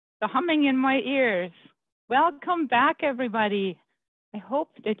the humming in my ears. Welcome back, everybody. I hope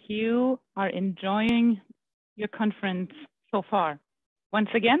that you are enjoying your conference so far. Once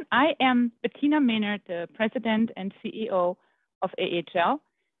again, I am Bettina Maynard, the President and CEO of AHL.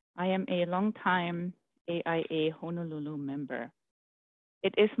 I am a longtime AIA Honolulu member.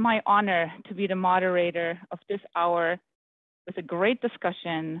 It is my honor to be the moderator of this hour with a great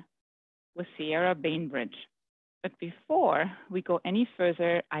discussion with Sierra Bainbridge. But before we go any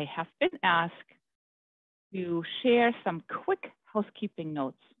further, I have been asked to share some quick housekeeping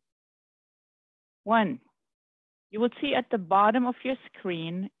notes. One, you will see at the bottom of your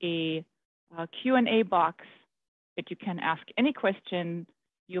screen a Q&A box that you can ask any question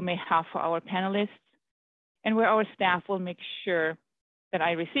you may have for our panelists, and where our staff will make sure that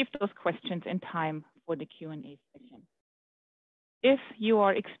I receive those questions in time for the Q&A session. If you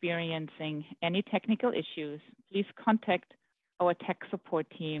are experiencing any technical issues, please contact our tech support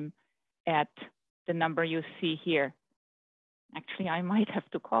team at the number you see here. Actually, I might have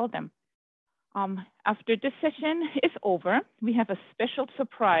to call them. After this session is over, we have a special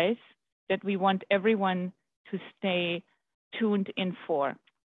surprise that we want everyone to stay tuned in for.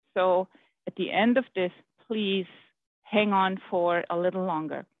 So at the end of this, please hang on for a little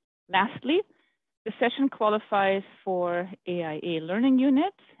longer. Lastly, the session qualifies for AIA Learning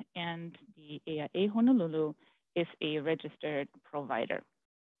Unit, and the AIA Honolulu is a registered provider.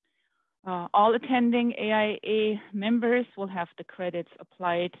 All attending AIA members will have the credits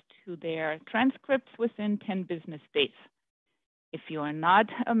applied to their transcripts within 10 business days. If you are not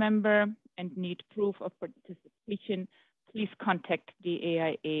a member and need proof of participation, please contact the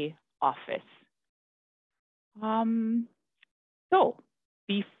AIA office. So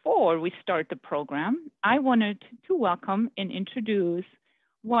before we start the program, I wanted to welcome and introduce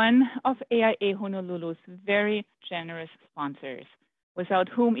one of AIA Honolulu's very generous sponsors, without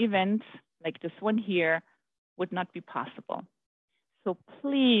whom events like this one here would not be possible. So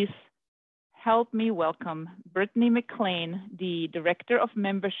please help me welcome Brittany McLean, the Director of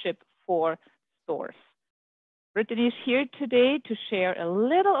Membership for SOURCE. Brittany is here today to share a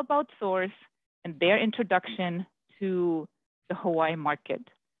little about SOURCE and their introduction to the Hawaii market.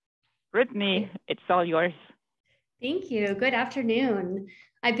 Brittany, it's all yours. Thank you. Good afternoon.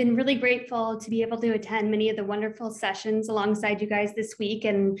 I've been really grateful to be able to attend many of the wonderful sessions alongside you guys this week.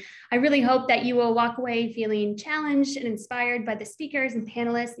 And I really hope that you will walk away feeling challenged and inspired by the speakers and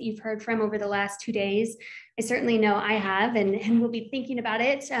panelists that you've heard from over the last 2 days. I certainly know I have, and will be thinking about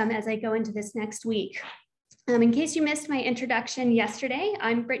it as I go into this next week. In case you missed my introduction yesterday,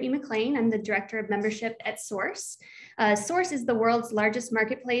 I'm Brittany McLean. I'm the Director of Membership at SOURCE. SOURCE is the world's largest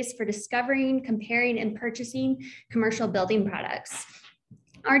marketplace for discovering, comparing, and purchasing commercial building products.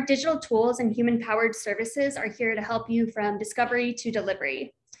 Our digital tools and human-powered services are here to help you from discovery to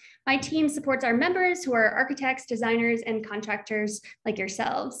delivery. My team supports our members who are architects, designers, and contractors like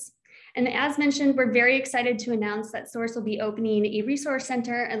yourselves. And as mentioned, we're very excited to announce that SOURCE will be opening a resource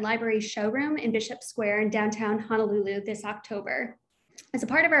center and library showroom in Bishop Square in downtown Honolulu this October. As a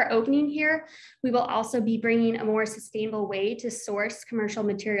part of our opening here, we will also be bringing a more sustainable way to source commercial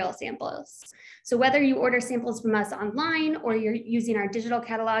material samples. So whether you order samples from us online, or you're using our digital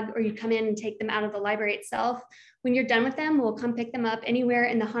catalog, or you come in and take them out of the library itself, when you're done with them, we'll come pick them up anywhere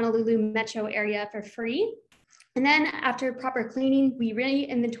in the Honolulu metro area for free. And then after proper cleaning, we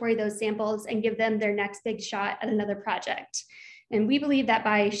re-inventory those samples and give them their next big shot at another project. And we believe that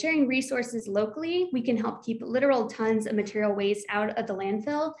by sharing resources locally, we can help keep literal tons of material waste out of the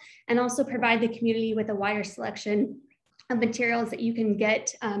landfill, and also provide the community with a wider selection of materials that you can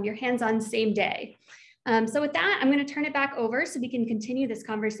get your hands on same day. So with that, I'm going to turn it back over so we can continue this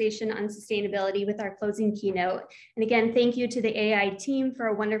conversation on sustainability with our closing keynote. And again, thank you to the AI team for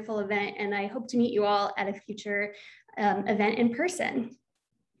a wonderful event, and I hope to meet you all at a future event in person.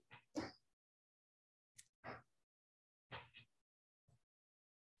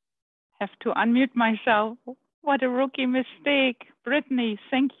 Have to unmute myself. What a rookie mistake. Brittany,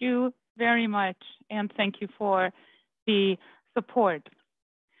 thank you very much, and thank you for the support.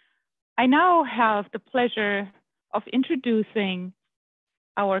 I now have the pleasure of introducing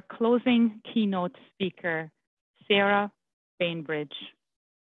our closing keynote speaker, Sierra Bainbridge.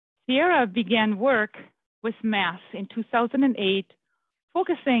 Sierra began work with Mass in 2008,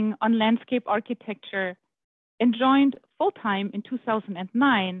 focusing on landscape architecture, and joined full-time in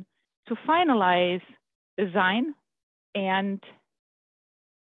 2009 to finalize design and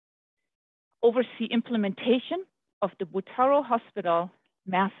oversee implementation of the Butaro Hospital,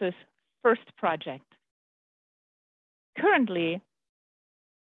 Mass's first project. Currently,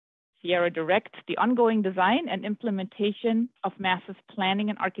 Sierra directs the ongoing design and implementation of massive planning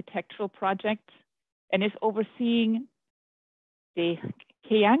and architectural projects and is overseeing the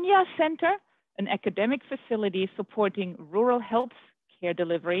Kenya Center, an academic facility supporting rural health care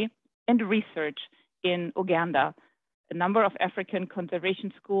delivery and research in Uganda, a number of African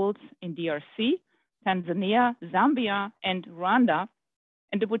conservation schools in DRC, Tanzania, Zambia, and Rwanda,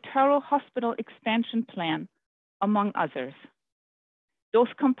 and the Butaro Hospital expansion plan, among others. Those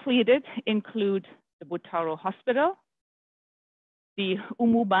completed include the Butaro Hospital, the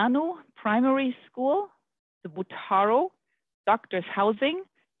Umubano Primary School, the Butaro Doctors Housing,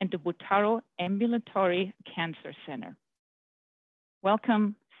 and the Butaro Ambulatory Cancer Center.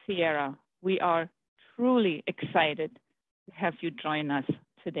 Welcome, Sierra. We are truly excited to have you join us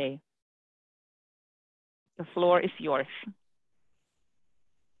today. The floor is yours.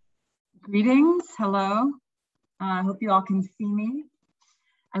 Greetings, hello. I hope you all can see me.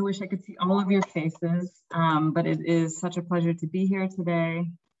 I wish I could see all of your faces, but it is such a pleasure to be here today.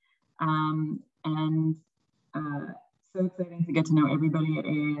 So exciting to get to know everybody at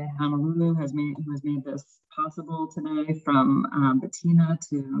AA Honolulu who has made this possible today, from Bettina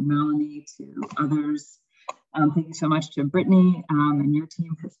to Melanie to others. Thank you so much to Brittany and your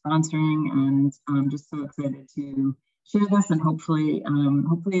team for sponsoring, and I'm just so excited to share this, and hopefully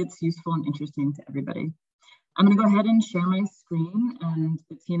it's useful and interesting to everybody. I'm going to go ahead and share my screen, and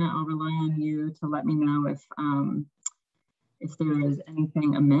Bettina, I'll rely on you to let me know if there is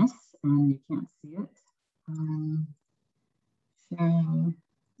anything amiss and you can't see it. Sharing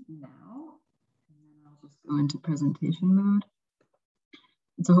now, and then I'll just go into presentation mode.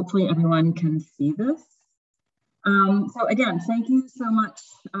 And so hopefully everyone can see this. So again, thank you so much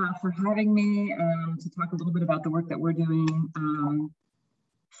for having me to talk a little bit about the work that we're doing.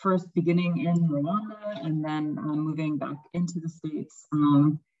 First beginning in Rwanda and then moving back into the States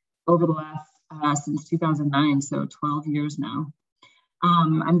over the last, since 2009, so 12 years now.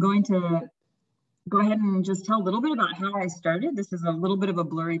 I'm going to go ahead and just tell a little bit about how I started. This is a little bit of a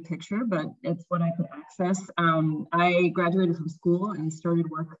blurry picture, but it's what I could access. I graduated from school and started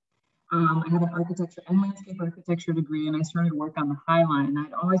work. I have an architecture and landscape architecture degree, and I started work on the High Line.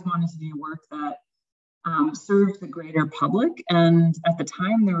 I'd always wanted to do work that served the greater public, and at the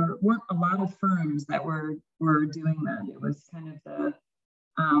time there weren't a lot of firms that were doing that. It was kind of the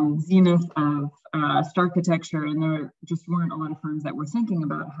zenith of architecture, and there just weren't a lot of firms that were thinking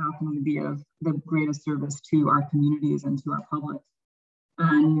about how can we be of the greatest service to our communities and to our public.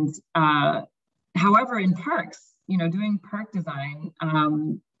 And however, in parks, doing park design,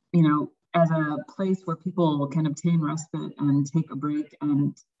 as a place where people can obtain respite and take a break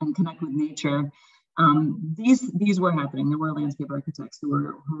and connect with nature, these were happening. There were landscape architects who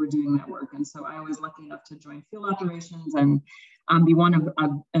were doing that work. And so I was lucky enough to join field operations and be one of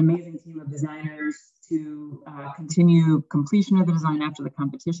an amazing team of designers to continue completion of the design after the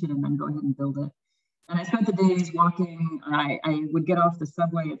competition and then go ahead and build it. And I spent the days walking. I would get off the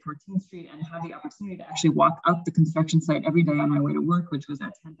subway at 14th Street and have the opportunity to actually walk up the construction site every day on my way to work, which was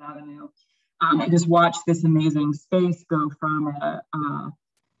at 10th Avenue. I just watched this amazing space go from a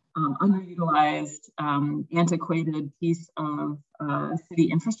underutilized, antiquated piece of city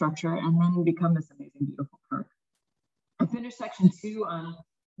infrastructure and then become this amazing, beautiful park. I finished section 2 on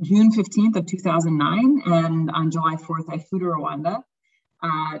June 15th of 2009, and on July 4th, I flew to Rwanda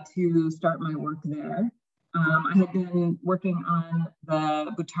to start my work there. I had been working on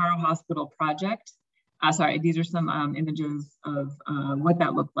the Butaro Hospital project. Sorry, these are some images of what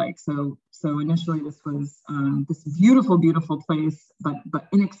that looked like. So initially this was this beautiful, beautiful place, but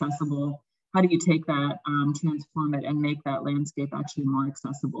inaccessible. How do you take that, transform it, and make that landscape actually more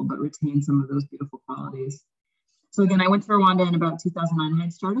accessible, but retain some of those beautiful qualities? So again, I went to Rwanda in about 2009. I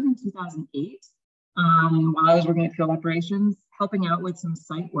had started in 2008 while I was working at field operations, helping out with some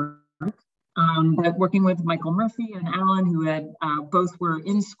site work. But working with Michael Murphy and Alan, who had both were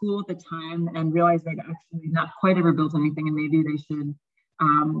in school at the time and realized they'd actually not quite ever built anything, and maybe they should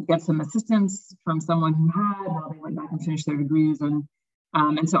get some assistance from someone who had while they went back and finished their degrees. And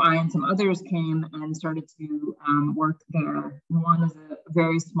so I and some others came and started to work there. Rwanda is a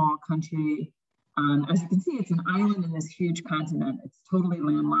very small country. As you can see, it's an island in this huge continent. It's totally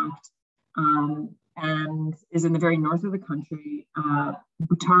landlocked. And is in the very north of the country.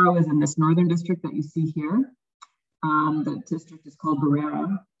 Butaro is in this northern district that you see here. The district is called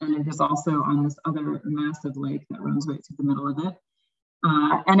Burera, and it is also on this other massive lake that runs right through the middle of it.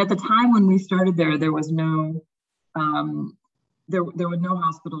 And at the time when we started there was no, there were no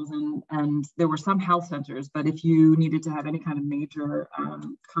hospitals, and there were some health centers, but if you needed to have any kind of major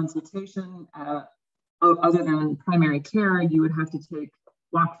consultation other than primary care, you would have to take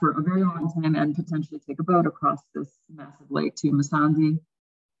walk for a very long time and potentially take a boat across this massive lake to Musanze.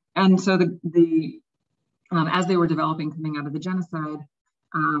 And so as they were developing coming out of the genocide,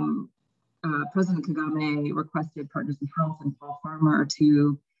 President Kagame requested Partners in Health and Paul Farmer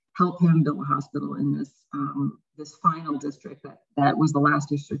to help him build a hospital in this this final district that was the last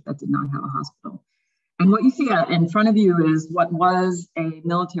district that did not have a hospital. And what you see in front of you is what was a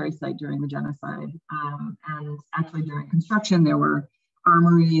military site during the genocide. And actually during construction, there were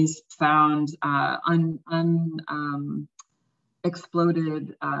armories found,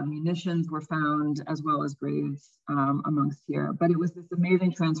 exploded munitions were found, as well as graves amongst here. But it was this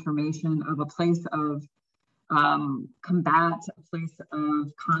amazing transformation of a place of combat, a place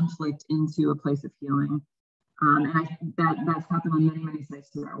of conflict, into a place of healing. And that's happened on many sites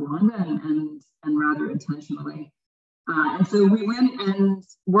throughout Rwanda, and rather intentionally. And so we went and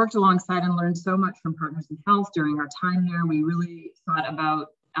worked alongside and learned so much from Partners in Health during our time there. We really thought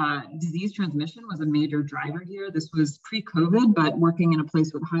about disease transmission was a major driver here. This was pre-COVID, but working in a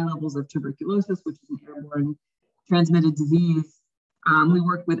place with high levels of tuberculosis, which is an airborne transmitted disease. We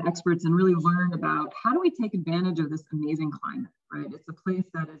worked with experts and really learned about how do we take advantage of this amazing climate, right? It's a place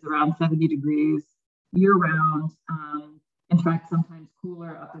that is around 70 degrees year round. In fact, sometimes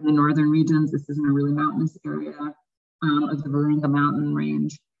cooler up in the northern regions. This is in a really mountainous area of the Rwanda mountain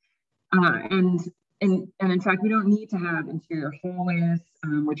range. And in fact, we don't need to have interior hallways,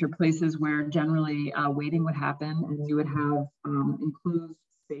 which are places where generally waiting would happen, and you would have enclosed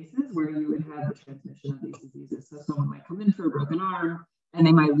spaces where you would have the transmission of these diseases. So someone might come in for a broken arm, and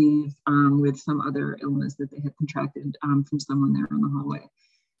they might leave with some other illness that they had contracted from someone there in the hallway.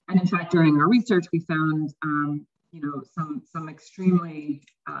 And in fact, during our research, we found some extremely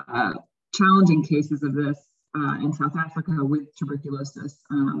challenging cases of this in South Africa with tuberculosis,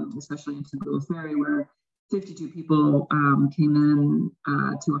 especially in Sustainably, where 52 people came in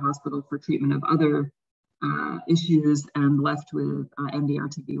to a hospital for treatment of other issues and left with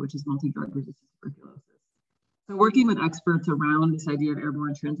MDR-TB, which is multi-drug resistant tuberculosis. So working with experts around this idea of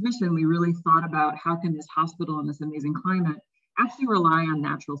airborne transmission, we really thought about how can this hospital in this amazing climate actually rely on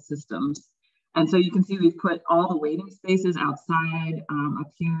natural systems. And so you can see we've put all the waiting spaces outside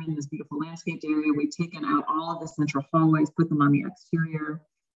up here in this beautiful landscaped area. We've taken out all of the central hallways, put them on the exterior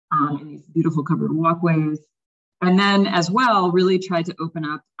in these beautiful covered walkways. And then as well, really tried to open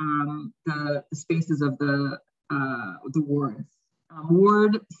up the spaces of the wards.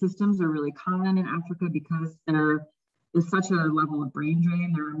 Ward systems are really common in Africa because there is such a level of brain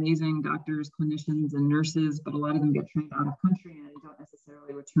drain. There are amazing doctors, clinicians, and nurses, but a lot of them get trained out of country and don't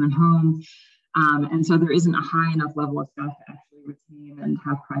necessarily return home. And so there isn't a high enough level of staff to actually retain and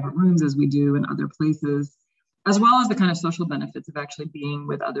have private rooms as we do in other places, as well as the kind of social benefits of actually being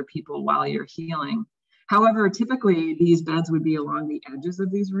with other people while you're healing. However, typically these beds would be along the edges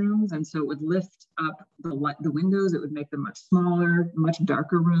of these rooms, and so it would lift up the windows. It would make them much smaller, much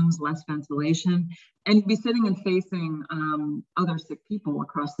darker rooms, less ventilation, and you'd be sitting and facing other sick people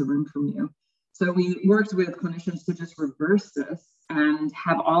across the room from you. So we worked with clinicians to just reverse this and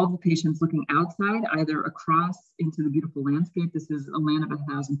have all of the patients looking outside, either across into the beautiful landscape. This is a land of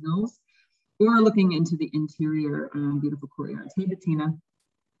 1,000 hills, or looking into the interior beautiful courtyards. Hey, Bettina.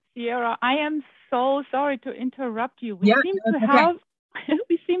 Sierra, I am so sorry to interrupt you. We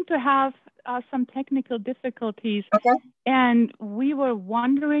seem to have some technical difficulties, and we were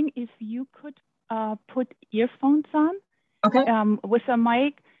wondering if you could put earphones on with a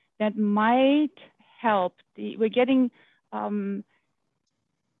mic. That might help. We're getting comments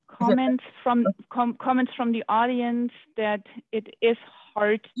from the audience that it is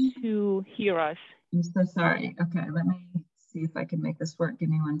hard to hear us. I'm so sorry. Okay, let me see if I can make this work. Give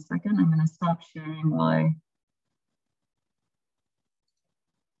me 1 second. I'm going to stop sharing while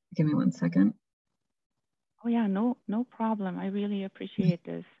give me 1 second. Oh yeah, no problem. I really appreciate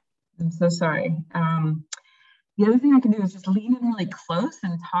this. I'm so sorry. The other thing I can do is just lean in really close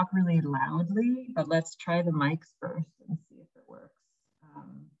and talk really loudly, but let's try the mics first and see if it works.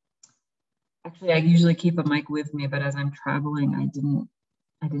 Actually, I usually keep a mic with me, but as I'm traveling, I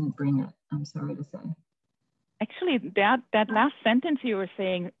didn't bring it. I'm sorry to say. Actually, that last sentence you were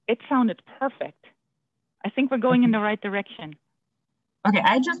saying, it sounded perfect. I think we're going in the right direction. Okay,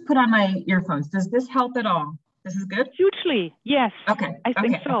 I just put on my earphones. Does this help at all? This is good? Hugely, yes. Okay. I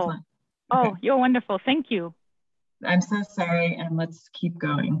think so. Excellent. Oh, okay. You're wonderful. Thank you. I'm so sorry, and let's keep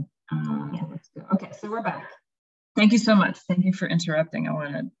going. Let's go. Okay, so we're back. Thank you so much. Thank you for interrupting.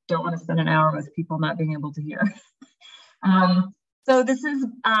 Don't want to spend an hour with people not being able to hear. So this is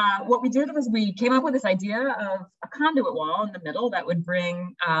what we did was we came up with this idea of a conduit wall in the middle that would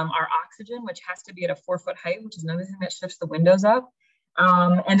bring our oxygen, which has to be at a 4-foot height, which is another thing that shifts the windows up,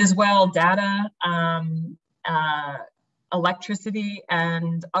 and as well data, electricity,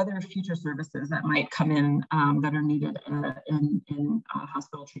 and other future services that might come in that are needed in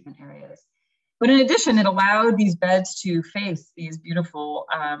hospital treatment areas. But in addition, it allowed these beds to face these beautiful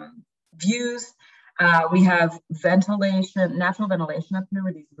views. We have ventilation, natural ventilation up here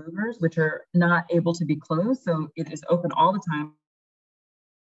with these louvers, which are not able to be closed. So it is open all the time.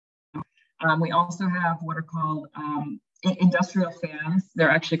 We also have what are called industrial fans.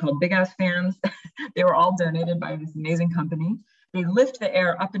 They're actually called big ass fans. They were all donated by this amazing company. They lift the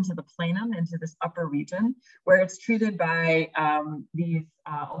air up into the plenum, into this upper region, where it's treated by these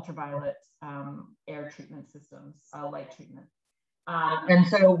ultraviolet air treatment systems, light treatment. And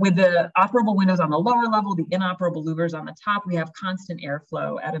so with the operable windows on the lower level, the inoperable louvers on the top, we have constant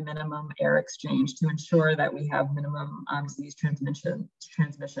airflow at a minimum air exchange to ensure that we have minimum disease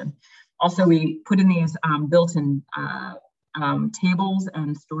transmission. Also, we put in these built-in tables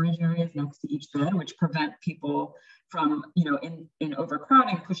and storage areas next to each bed, which prevent people from, in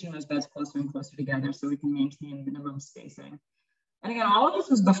overcrowding, pushing those beds closer and closer together so we can maintain minimum spacing. And again, all of this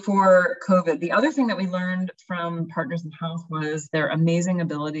was before COVID. The other thing that we learned from Partners in Health was their amazing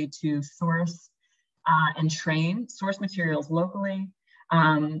ability to source and train, source materials locally,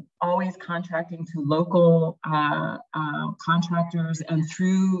 always contracting to local contractors, and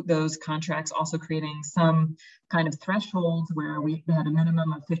through those contracts also creating some kind of thresholds where we had a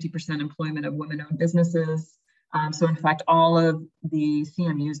minimum of 50% employment of women-owned businesses. So in fact, all of the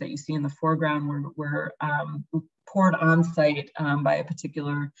CMUs that you see in the foreground were poured on site by a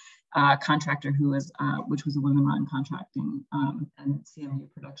particular contractor who was, which was a women-run contracting and CMU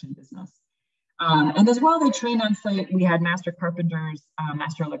production business. And as well, they trained on site. We had master carpenters,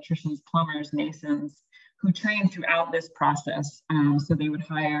 master electricians, plumbers, masons, who trained throughout this process. So they would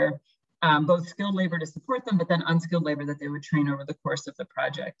hire both skilled labor to support them, but then unskilled labor that they would train over the course of the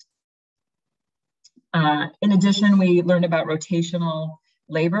project. In addition, we learned about rotational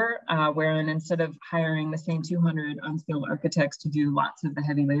labor, wherein instead of hiring the same 200 unskilled architects to do lots of the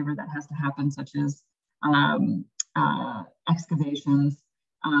heavy labor that has to happen, such as excavations,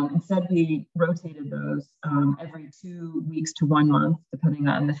 instead we rotated those every 2 weeks to 1 month, depending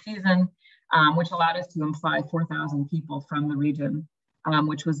on the season, which allowed us to employ 4,000 people from the region,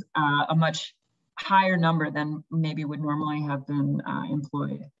 which was a much higher number than maybe would normally have been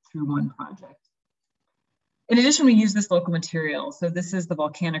employed through one project. In addition, we use this local material. So this is the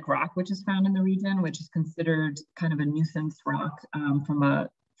volcanic rock, which is found in the region, which is considered kind of a nuisance rock from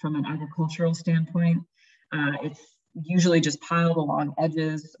an agricultural standpoint. It's usually just piled along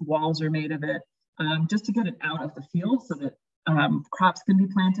edges. Walls are made of it just to get it out of the field so that crops can be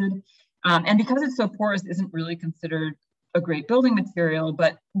planted. And because it's so porous, it isn't really considered a great building material,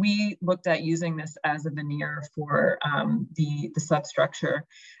 but we looked at using this as a veneer for the substructure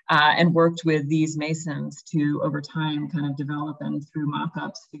and worked with these masons to, over time, kind of develop and through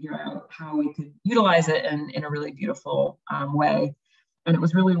mock-ups, figure out how we could utilize it in a really beautiful way. And it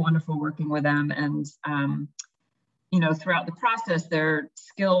was really wonderful working with them. And throughout the process, their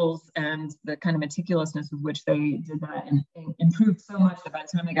skills and the kind of meticulousness with which they did that and improved so much that by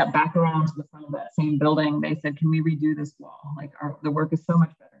the time they got back around to the front of that same building, they said, "Can we redo this wall? Like the work is so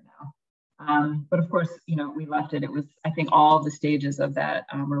much better now." But of course, we left it. It was, I think, all the stages of that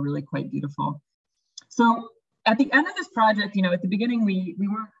were really quite beautiful. So at the end of this project, at the beginning, we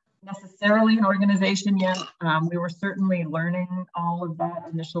weren't necessarily an organization yet. We were certainly learning. All of that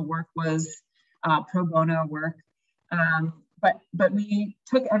initial work was pro bono work. But we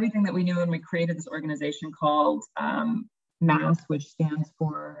took everything that we knew and we created this organization called MAS, which stands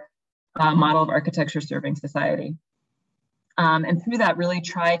for Model of Architecture Serving Society. And through that, really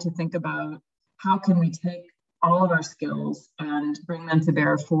try to think about how can we take all of our skills and bring them to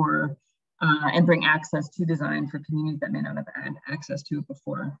bear for and bring access to design for communities that may not have had access to it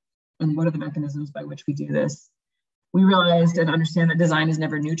before. And what are the mechanisms by which we do this? We realized and understand that design is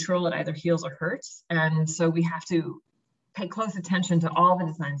never neutral. It either heals or hurts. And so we have to pay close attention to all the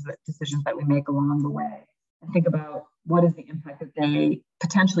decisions that we make along the way and think about what is the impact that they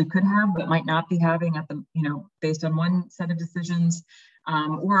potentially could have, but might not be having at the, based on one set of decisions,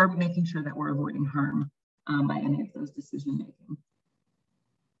 or making sure that we're avoiding harm by any of those decision making.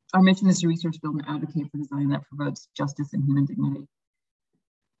 Our mission is to research, build, and advocate for design that promotes justice and human dignity.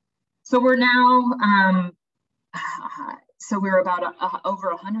 So we're now, we're about over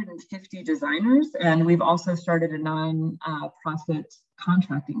 150 designers, and we've also started a non-profit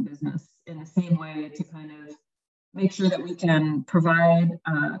contracting business in the same way to kind of make sure that we can provide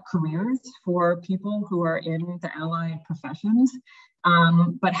careers for people who are in the allied professions.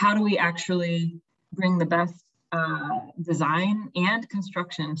 But how do we actually bring the best design and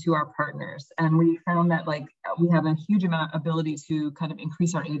construction to our partners. And we found that like we have a huge amount of ability to kind of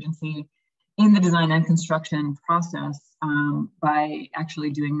increase our agency in the design and construction process by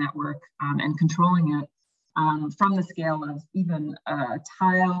actually doing that work and controlling it from the scale of even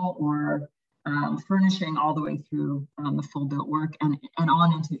tile or furnishing all the way through the full built work and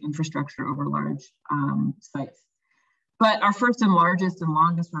on into infrastructure over large sites. But our first and largest and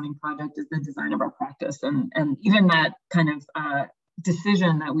longest running project is the design of our practice. And even that kind of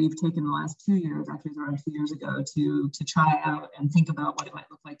decision that we've taken the last 2 years, actually around 2 years ago, to try out and think about what it might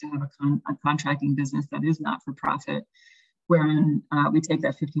look like to have a contracting business that is not for profit, wherein we take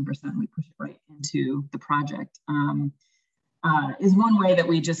that 15% and we push it right into the project, is one way that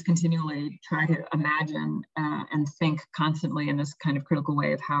we just continually try to imagine and think constantly in this kind of critical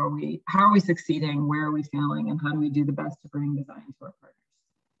way of how are we succeeding, where are we failing, and how do we do the best to bring design to our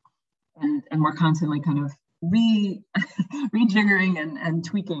partners. And we're constantly kind of rejiggering and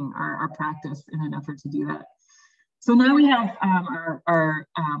tweaking our practice in an effort to do that. So now we have our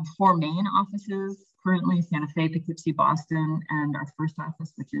 4 main offices, currently Santa Fe, Poughkeepsie, Boston, and our first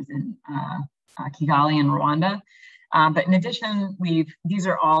office, which is in Kigali in Rwanda. But in addition, these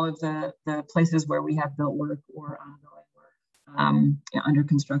are all of the places where we have built work or ongoing work under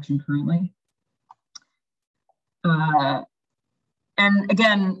construction currently. And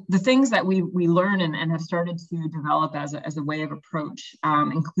again, the things that we learn and have started to develop as a way of approach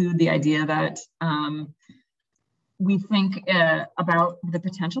include the idea that we think about the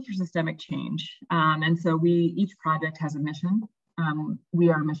potential for systemic change. And so each project has a mission. We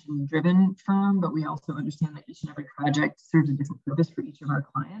are a mission-driven firm, but we also understand that each and every project serves a different purpose for each of our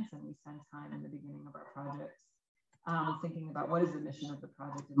clients, and we spend time in the beginning of our projects thinking about what is the mission of the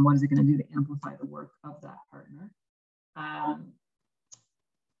project and what is it going to do to amplify the work of that partner.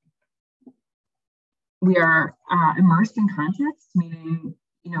 We are immersed in context, meaning,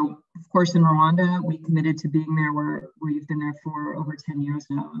 of course, in Rwanda, we committed to being there where you've been there for over 10 years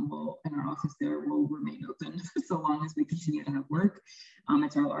now, and our office there will remain open so long as we continue to have work.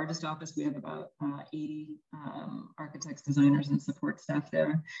 It's our largest office. We have about 80 architects, designers, and support staff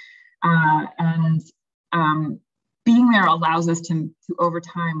there. Being there allows us to over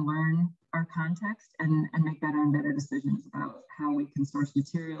time learn our context and make better and better decisions about how we can source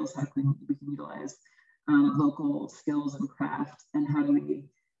materials, how we can utilize local skills and craft, and how do we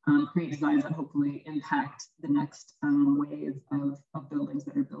create designs that hopefully impact the next wave of buildings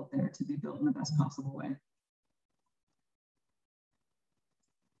that are built there to be built in the best possible way.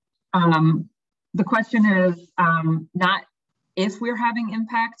 The question is not if we're having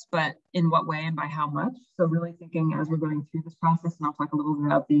impact, but in what way and by how much. So really thinking as we're going through this process, and I'll talk a little bit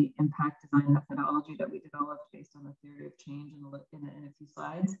about the impact design methodology that we developed based on the theory of change in a few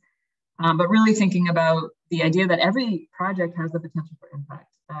slides. But really thinking about the idea that every project has the potential for impact.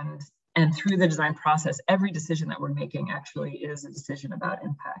 And through the design process, every decision that we're making actually is a decision about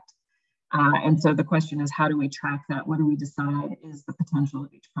impact. And so the question is, how do we track that? What do we decide is the potential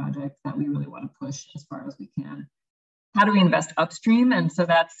of each project that we really want to push as far as we can? How do we invest upstream? And so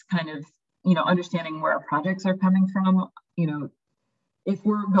that's kind of, understanding where our projects are coming from. If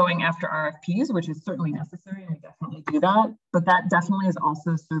we're going after RFPs, which is certainly necessary, and we definitely do that, but that definitely is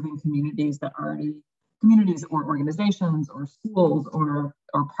also serving communities or organizations or schools or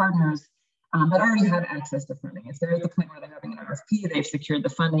partners that already have access to funding. If they're at the point where they're having an RFP, they've secured the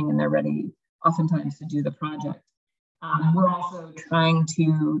funding and they're ready oftentimes to do the project. We're also trying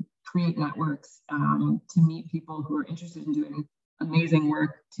to create networks to meet people who are interested in doing amazing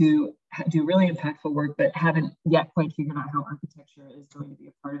work, to do really impactful work, but haven't yet quite figured out how architecture is going to be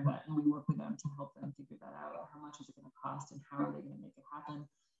a part of that. And we work with them to help them figure that out. How much is it going to cost, and how are they going to make it happen?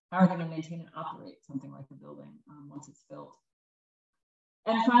 How are they going to maintain and operate something like a building once it's built?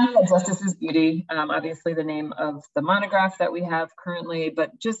 And finally, Justice is Beauty, obviously the name of the monograph that we have currently,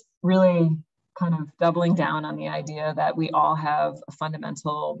 but just really kind of doubling down on the idea that we all have a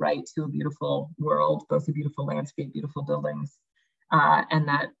fundamental right to a beautiful world, both a beautiful landscape, beautiful buildings, and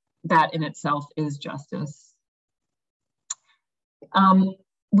that in itself is justice.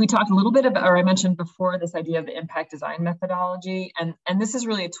 We talked a little bit about, or I mentioned before, this idea of the impact design methodology. And this is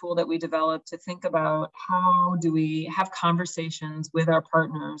really a tool that we developed to think about how do we have conversations with our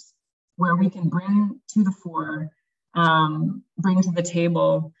partners where we can bring to the fore, bring to the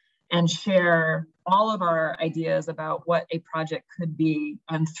table, and share all of our ideas about what a project could be.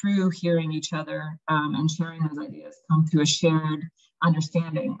 And through hearing each other and sharing those ideas, come to a shared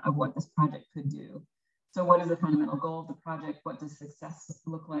understanding of what this project could do. So what is the fundamental goal of the project? What does success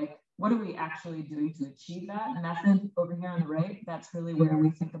look like? What are we actually doing to achieve that? And that's over here on the right, that's really where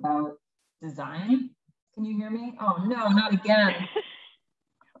we think about design Can you hear me? Oh, no, not again.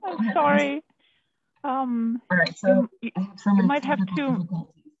 I'm sorry. All right, so I have so many might have to,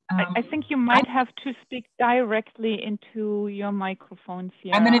 I think you might have to speak directly into your microphone,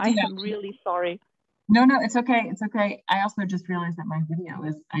 Sierra. I'm going to do that. I'm really sorry. No, it's okay. It's okay. I also just realized that my video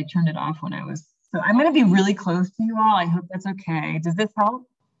I turned it off when I was, so I'm going to be really close to you all. I hope that's okay. Does this help?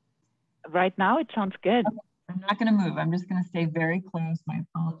 Right now, it sounds good. Okay. I'm not going to move. I'm just going to stay very close. My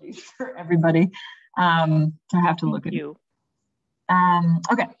apologies for everybody to have to look at you.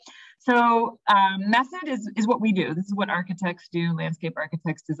 Okay. So method is what we do. This is what architects do, landscape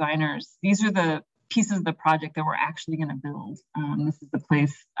architects, designers. These are the pieces of the project that we're actually going to build. This is the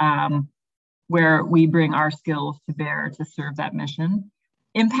place where we bring our skills to bear to serve that mission.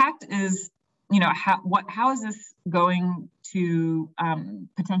 Impact is, how is this going to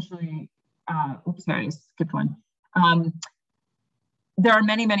potentially, oops, sorry, I skipped one. There are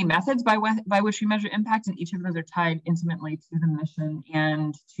many, many methods by which we measure impact, and each of those are tied intimately to the mission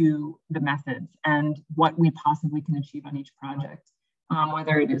and to the methods and what we possibly can achieve on each project,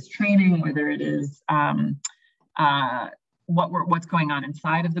 whether it is training, whether it is what's going on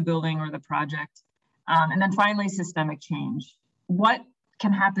inside of the building or the project. And then finally, systemic change. What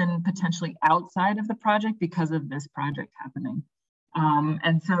can happen potentially outside of the project because of this project happening?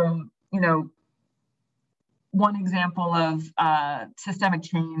 And so, one example of systemic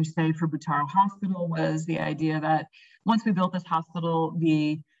change, say for Butaro Hospital, was the idea that once we built this hospital,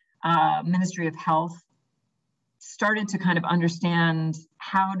 the Ministry of Health started to kind of understand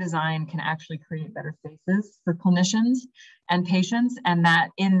how design can actually create better spaces for clinicians and patients, and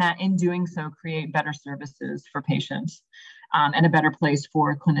that in doing so create better services for patients and a better place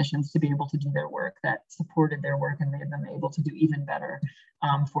for clinicians to be able to do their work that supported their work and made them able to do even better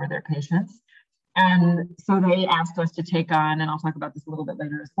for their patients. And so they asked us to take on, and I'll talk about this a little bit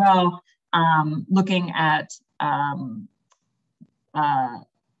later as well, looking at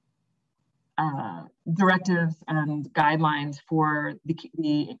directives and guidelines for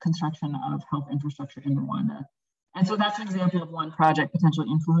the construction of health infrastructure in Rwanda. And so that's an example of one project potentially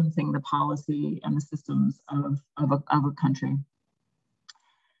influencing the policy and the systems of a country.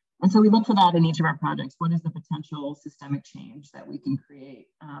 And so we look for that in each of our projects. What is the potential systemic change that we can create?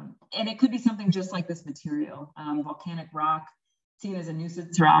 And it could be something just like this material, volcanic rock, seen as a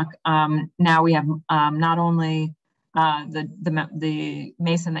nuisance rock. Now we have not only the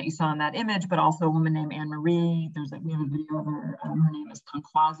mason that you saw in that image, but also a woman named Anne Marie. We have a video of her. Her name is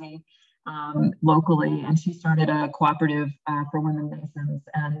Konkwazi, locally, and she started a cooperative for women masons.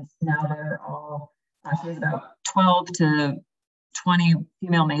 And now they're all, she has about 12 to 20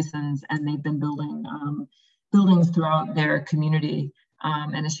 female masons, and they've been building buildings throughout their community.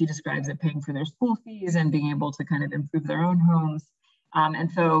 And as she describes it, paying for their school fees and being able to kind of improve their own homes.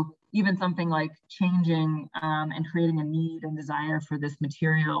 And so even something like changing and creating a need and desire for this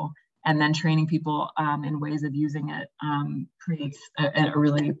material, and then training people in ways of using it creates a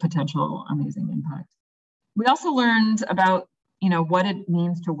really potential amazing impact. We also learned about what it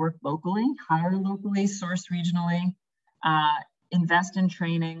means to work locally, hire locally, source regionally, invest in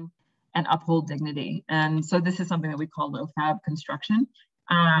training, and uphold dignity. And so this is something that we call low fab construction.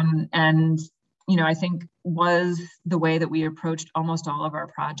 And I think was the way that we approached almost all of our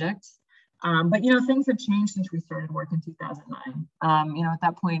projects. But things have changed since we started work in 2009. At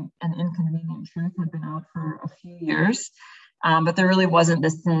that point, An Inconvenient Truth had been out for a few years, but there really wasn't the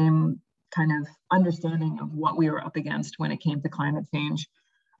same kind of understanding of what we were up against when it came to climate change.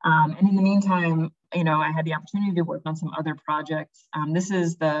 And in the meantime, I had the opportunity to work on some other projects. This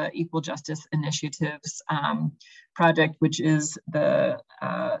is the Equal Justice Initiatives project, which is the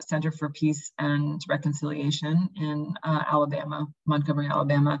Center for Peace and Reconciliation in Alabama, Montgomery,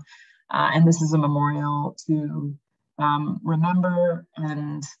 Alabama. And this is a memorial to remember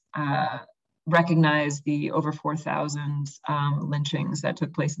and recognize the over 4,000 lynchings that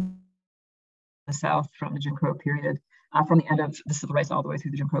took place in the South from the Jim Crow period. From the end of the civil rights all the way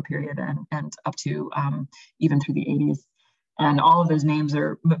through the Jim Crow period and up to even through the 80s. And all of those names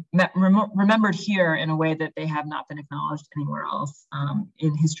are remembered here in a way that they have not been acknowledged anywhere else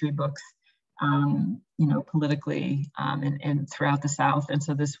in history books, politically and throughout the South. And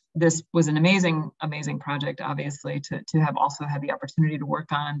so this was an amazing project, obviously, to have also had the opportunity to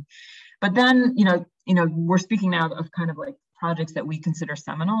work on. But then, we're speaking now of kind of like projects that we consider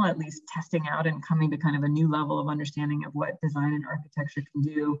seminal, at least testing out and coming to kind of a new level of understanding of what design and architecture can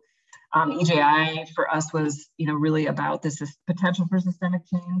do. EJI for us was, really about this potential for systemic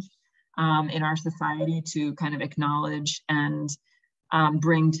change in our society to kind of acknowledge and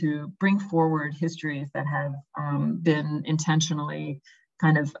bring forward histories that have been intentionally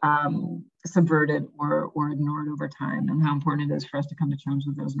kind of subverted or ignored over time, and how important it is for us to come to terms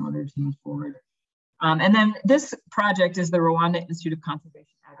with those in order to move forward. And then this project is the Rwanda Institute of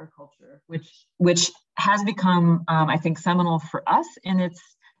Conservation Agriculture, which has become, I think, seminal for us in its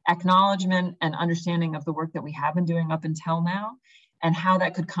acknowledgement and understanding of the work that we have been doing up until now, and how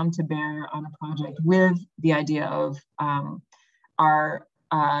that could come to bear on a project with the idea of our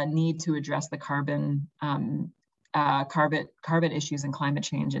need to address the carbon issues and climate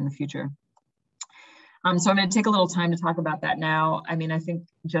change in the future. So I'm going to take a little time to talk about that now. I mean, I think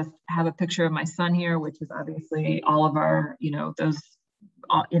just have a picture of my son here, which is obviously all of our, those,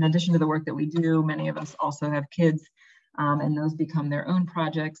 in addition to the work that we do, many of us also have kids, and those become their own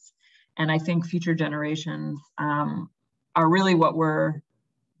projects. And I think future generations are really what we're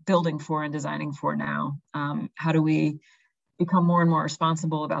building for and designing for now. How do we become more and more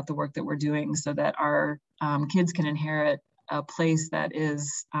responsible about the work that we're doing so that our kids can inherit a place that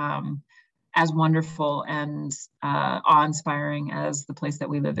is as wonderful and awe-inspiring as the place that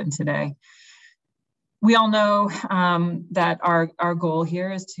we live in today. We all know that our goal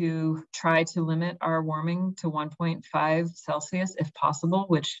here is to try to limit our warming to 1.5 Celsius if possible,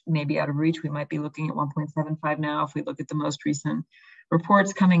 which may be out of reach. We might be looking at 1.75 now if we look at the most recent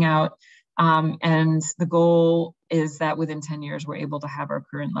reports coming out. And the goal is that within 10 years, we're able to have our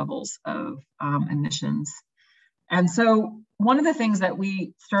current levels of emissions. And so one of the things that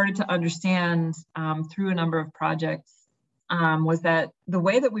we started to understand through a number of projects was that the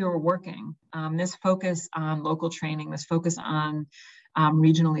way that we were working, this focus on local training, this focus on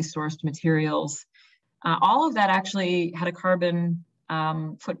regionally sourced materials, all of that actually had a carbon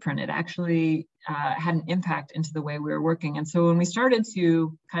footprint. It actually had an impact into the way we were working. And so when we started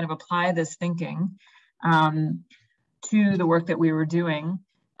to kind of apply this thinking to the work that we were doing,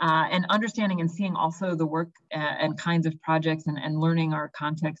 and understanding and seeing also the work and kinds of projects and learning our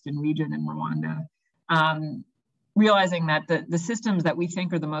context and region in Rwanda, realizing that the systems that we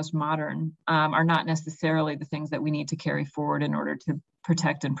think are the most modern are not necessarily the things that we need to carry forward in order to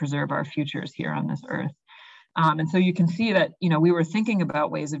protect and preserve our futures here on this earth. And so you can see that, we were thinking about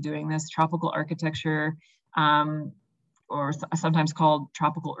ways of doing this, tropical architecture, or sometimes called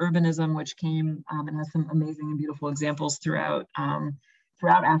tropical urbanism, which came and has some amazing and beautiful examples throughout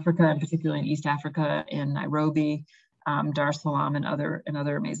Africa, and particularly in East Africa, in Nairobi, Dar es Salaam, and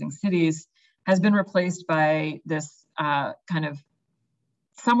other amazing cities, has been replaced by this kind of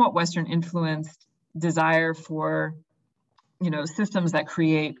somewhat Western influenced desire for, systems that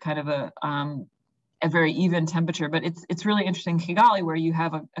create kind of a very even temperature. But it's really interesting, Kigali, where you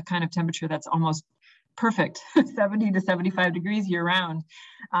have a kind of temperature that's almost perfect, 70 to 75 degrees year round.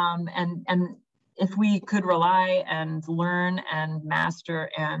 And if we could rely and learn and master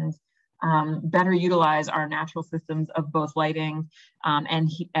and better utilize our natural systems of both lighting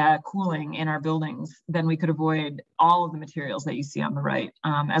and cooling in our buildings, then we could avoid all of the materials that you see on the right,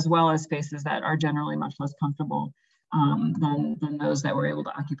 as well as spaces that are generally much less comfortable than those that we're able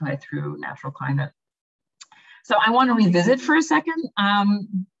to occupy through natural climate. So I want to revisit for a second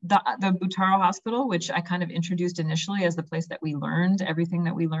the Butaro Hospital, which I kind of introduced initially as the place that we learned everything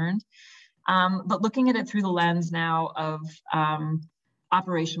that we learned. But looking at it through the lens now of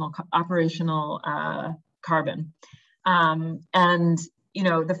operational carbon, and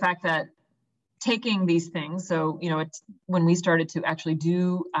the fact that taking these things, so it's when we started to actually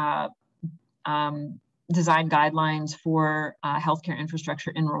do design guidelines for healthcare infrastructure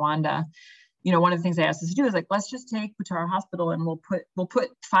in Rwanda, one of the things they asked us to do is like, let's just take Butaro Hospital and we'll put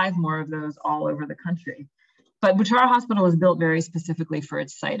 5 more of those all over the country. But Butaro Hospital was built very specifically for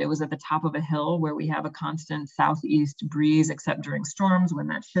its site. It was at the top of a hill where we have a constant southeast breeze, except during storms when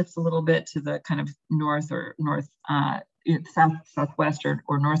that shifts a little bit to the kind of north or southwest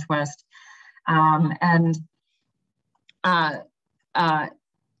or northwest.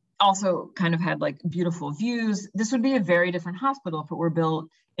 Also kind of had like beautiful views. This would be a very different hospital if it were built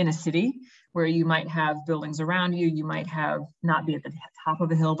in a city where you might have buildings around you. You might have not be at the top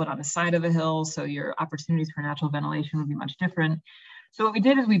of a hill, but on the side of a hill. So your opportunities for natural ventilation would be much different. So what we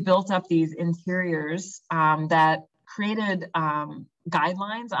did is we built up these interiors that created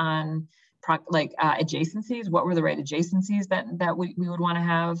guidelines on adjacencies. What were the right adjacencies that we would want to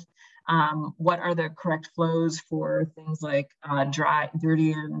have? What are the correct flows for things like dry,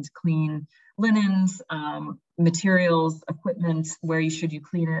 dirty, and clean linens, materials, equipment, where should you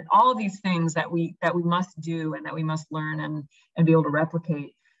clean it? All of these things that we must do and that we must learn and be able to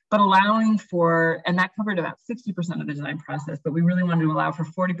replicate, but allowing for, and that covered about 60% of the design process, but we really wanted to allow for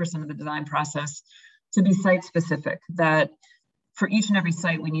 40% of the design process to be site specific, that for each and every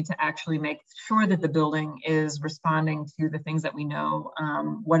site, we need to actually make sure that the building is responding to the things that we know.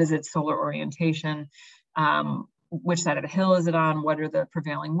 What is its solar orientation? Which side of the hill is it on? What are the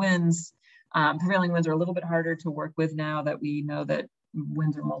prevailing winds? Prevailing winds are a little bit harder to work with now that we know that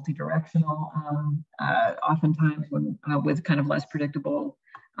winds are multi-directional, oftentimes when, with kind of less predictable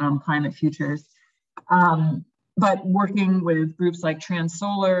climate futures. But working with groups like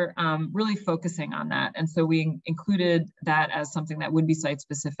TransSolar, really focusing on that. And so we included that as something that would be site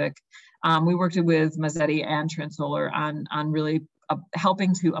specific. We worked with Mazzetti and TransSolar on really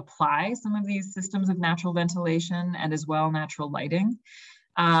helping to apply some of these systems of natural ventilation and as well natural lighting.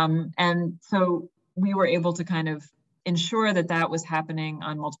 And so we were able to kind of ensure that that was happening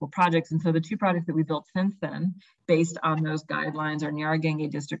on multiple projects. And so the 2 projects that we built since then, based on those guidelines, are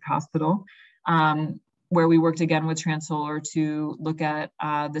Nyarugenge District Hospital, where we worked again with TransSolar to look at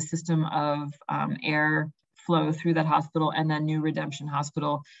the system of air flow through that hospital, and then New Redemption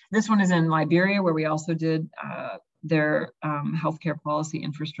Hospital. This one is in Liberia, where we also did their healthcare policy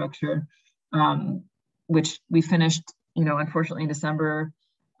infrastructure, which we finished, unfortunately in December,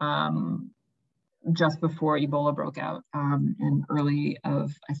 just before Ebola broke out in early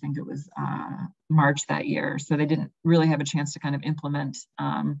of, I think it was March that year. So they didn't really have a chance to kind of implement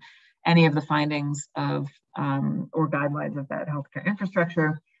any of the findings of or guidelines of that healthcare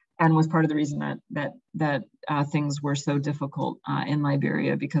infrastructure, and was part of the reason that things were so difficult in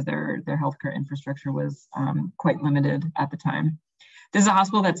Liberia, because their healthcare infrastructure was quite limited at the time. This is a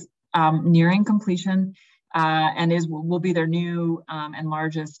hospital that's nearing completion and will be their new and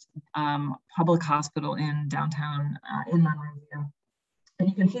largest public hospital in downtown in Monrovia. And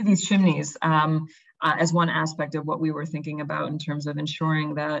you can see these chimneys as one aspect of what we were thinking about in terms of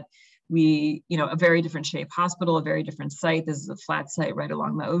ensuring that we, a very different shaped hospital, a very different site. This is a flat site right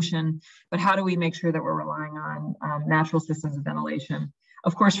along the ocean, but how do we make sure that we're relying on natural systems of ventilation?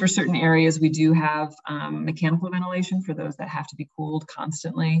 Of course, for certain areas, we do have mechanical ventilation for those that have to be cooled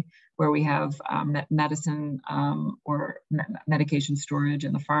constantly, where we have medicine or medication storage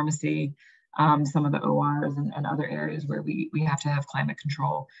in the pharmacy, some of the ORs and other areas where we have to have climate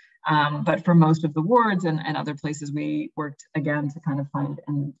control. But for most of the wards and other places, we worked again to kind of find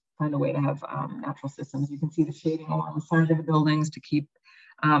a way to have natural systems. You can see the shading along the side of the buildings to keep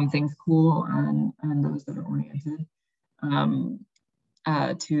things cool on those that are oriented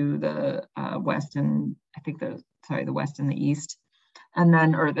to the west and the west and the east, and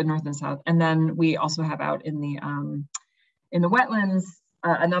then, or the north and south. And then we also have out in the wetlands,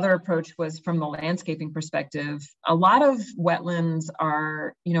 another approach was from the landscaping perspective. A lot of wetlands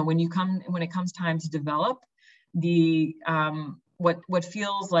are, when it comes time to develop, the what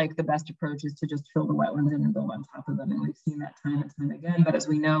feels like the best approach is to just fill the wetlands in and build on top of them. And we've seen that time and time again. But as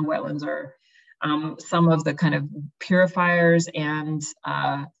we know, wetlands are some of the kind of purifiers and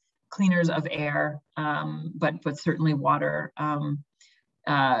cleaners of air, but certainly water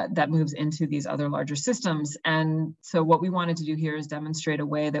that moves into these other larger systems. And so what we wanted to do here is demonstrate a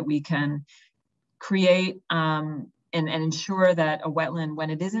way that we can create and ensure that a wetland, when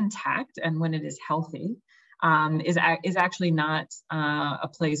it is intact and when it is healthy, is actually not a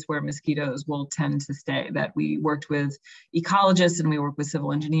place where mosquitoes will tend to stay. That we worked with ecologists and we worked with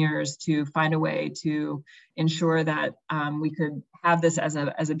civil engineers to find a way to ensure that we could have this as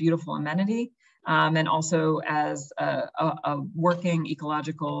a beautiful amenity, and also as a working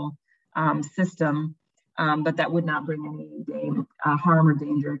ecological system, but that would not bring any harm or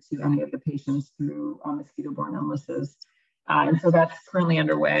danger to any of the patients through mosquito-borne illnesses. And so that's currently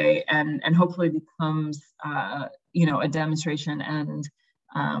underway, and hopefully becomes a demonstration and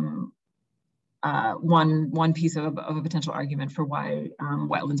one piece of a potential argument for why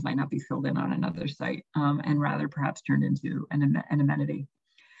wetlands might not be filled in on another site, and rather perhaps turned into an amenity.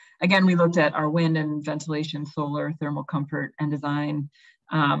 Again, we looked at our wind and ventilation, solar, thermal comfort, and design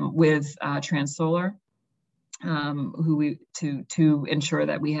with TransSolar, to ensure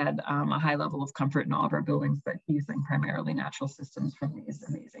that we had a high level of comfort in all of our buildings, but using primarily natural systems from these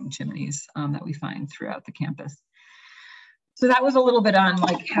amazing chimneys that we find throughout the campus. So that was a little bit on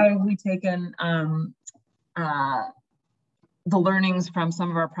like how have we taken the learnings from some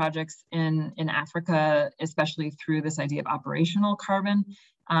of our projects in Africa, especially through this idea of operational carbon,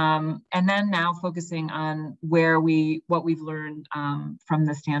 and then now focusing on what we've learned from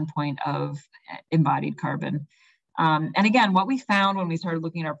the standpoint of embodied carbon. And again, what we found when we started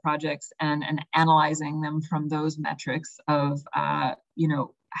looking at our projects and analyzing them from those metrics of,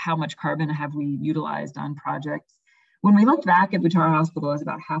 how much carbon have we utilized on projects. When we looked back at Butaro Hospital, it's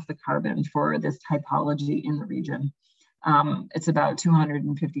about half the carbon for this typology in the region. It's about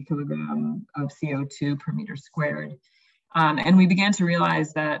 250 kilograms of CO2 per meter squared. And we began to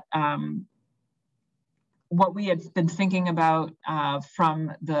realize that what we had been thinking about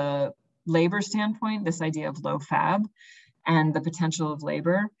from the labor standpoint, this idea of low fab and the potential of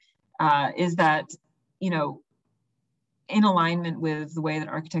labor, is that, in alignment with the way that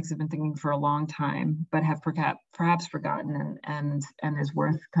architects have been thinking for a long time, but have perhaps forgotten, and is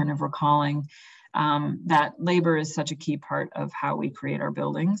worth kind of recalling, that labor is such a key part of how we create our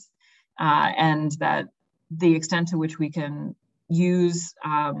buildings, and that the extent to which we can use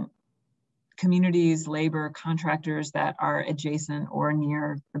communities, labor, contractors that are adjacent or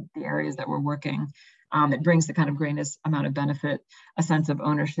near the areas that we're working, it brings the kind of greatest amount of benefit, a sense of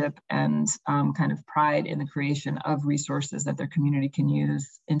ownership, and kind of pride in the creation of resources that their community can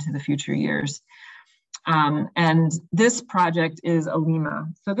use into the future years. And this project is Alima.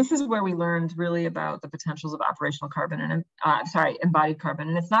 So this is where we learned really about the potentials of operational carbon and embodied carbon.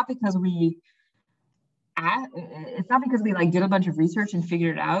 And it's not because we like did a bunch of research and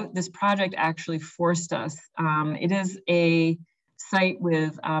figured it out. This project actually forced us. It is a site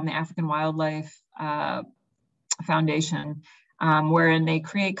with the African Wildlife Foundation, wherein they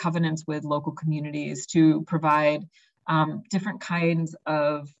create covenants with local communities to provide different kinds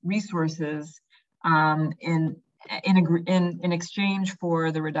of resources in exchange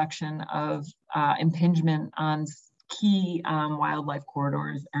for the reduction of impingement on key wildlife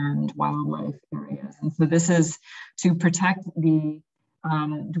corridors and wildlife areas. And so this is to protect the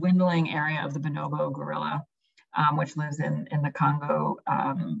dwindling area of the bonobo gorilla, which lives in the Congo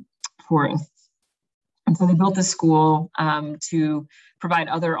forests. And so they built this school to provide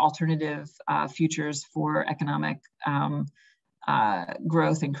other alternative futures for economic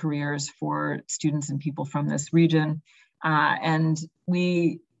growth and careers for students and people from this region. And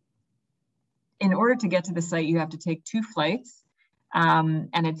in order to get to the site, you have to take 2 flights, and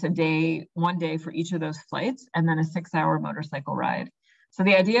it's one day for each of those flights, and then a 6-hour motorcycle ride. So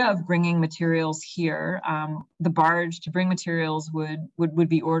the idea of bringing materials here, the barge to bring materials would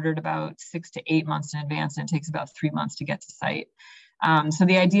be ordered about 6 to 8 months in advance, and it takes about 3 months to get to site. So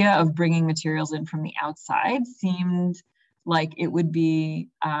the idea of bringing materials in from the outside seemed like it would be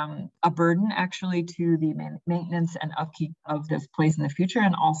a burden actually to the maintenance and upkeep of this place in the future,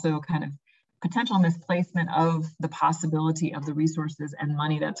 and also kind of potential misplacement of the possibility of the resources and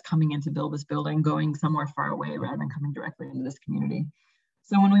money that's coming in to build this building going somewhere far away rather than coming directly into this community.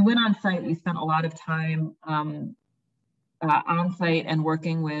 So when we went on site, we spent a lot of time on site and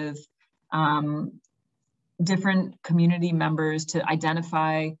working with different community members to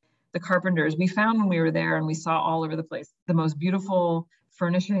identify the carpenters. We found when we were there, and we saw all over the place, the most beautiful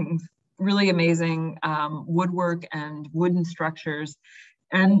furnishings, really amazing woodwork and wooden structures.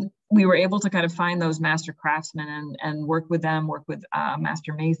 And we were able to kind of find those master craftsmen and work with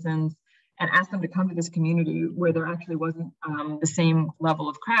master masons, and ask them to come to this community where there actually wasn't the same level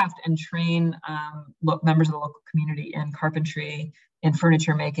of craft, and train members of the local community in carpentry, in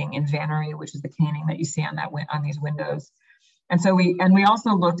furniture making, in vannery, which is the caning that you see on these windows. And so we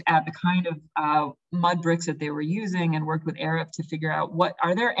also looked at the kind of mud bricks that they were using, and worked with Arab to figure out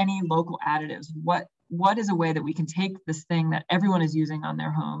are there any local additives? What is a way that we can take this thing that everyone is using on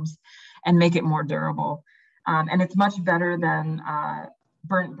their homes and make it more durable? And it's much better than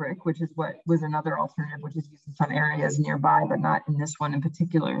burnt brick, which is what was another alternative, which is used in some areas nearby, but not in this one in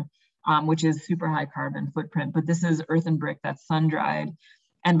particular, which is super high carbon footprint. But this is earthen brick that's sun dried.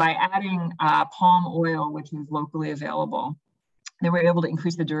 And by adding palm oil, which is locally available, they were able to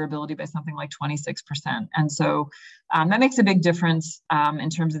increase the durability by something like 26%. And so that makes a big difference in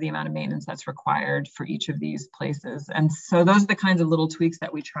terms of the amount of maintenance that's required for each of these places. And so those are the kinds of little tweaks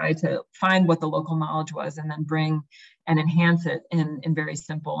that we try to find what the local knowledge was, and then bring and enhance it in very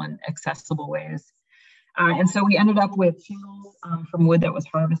simple and accessible ways. And so we ended up with shingles from wood that was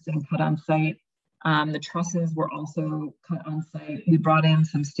harvested and cut on site. The trusses were also cut on site. We brought in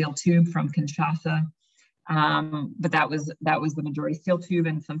some steel tube from Kinshasa. But that was the majority. Steel tube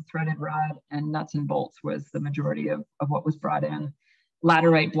and some threaded rod and nuts and bolts was the majority of what was brought in.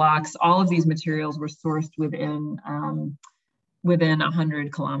 Laterite blocks, all of these materials were sourced within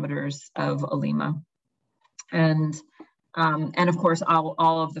 100 kilometers of Alima. And of course,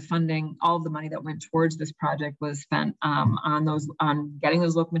 all of the funding, all of the money that went towards this project was spent on getting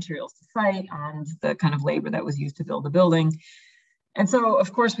those local materials to site, and the kind of labor that was used to build the building. And so,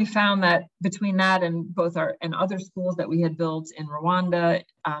 of course, we found that between that and other schools that we had built in Rwanda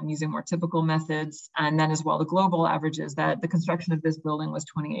using more typical methods, and then as well the global averages, that the construction of this building was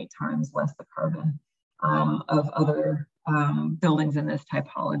 28 times less the carbon of other buildings in this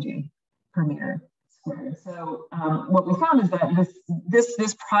typology per meter squared. So what we found is that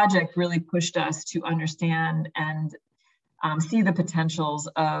this project really pushed us to understand and see the potentials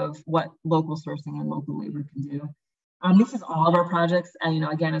of what local sourcing and local labor can do. This is all of our projects, and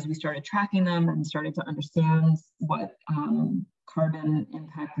again, as we started tracking them and started to understand what carbon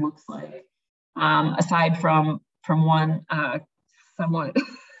impact looks like, aside from one somewhat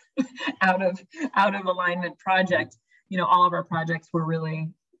out of alignment project, all of our projects were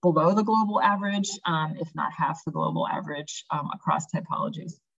really below the global average, if not half the global average across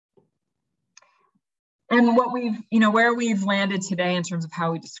typologies. And what we've, where we've landed today in terms of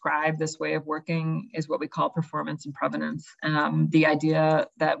how we describe this way of working is what we call performance and provenance. The idea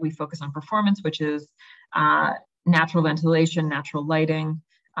that we focus on performance, which is natural ventilation, natural lighting,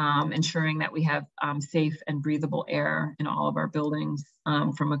 ensuring that we have safe and breathable air in all of our buildings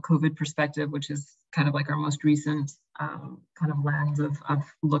from a COVID perspective, which is kind of like our most recent kind of lens of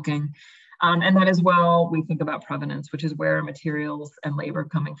looking. And then as well, we think about provenance, which is where materials and labor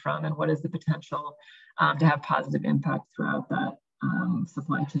coming from and what is the potential to have positive impact throughout that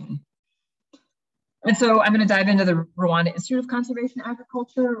supply chain. And so I'm going to dive into the Rwanda Institute of Conservation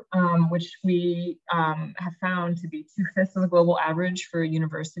Agriculture, which we have found to be 2/5 of the global average for a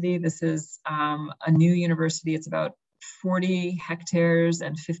university. This is a new university. It's about 40 hectares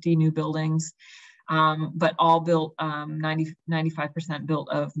and 50 new buildings, but all built 95% built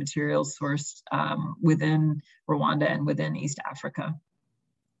of materials sourced within Rwanda and within East Africa.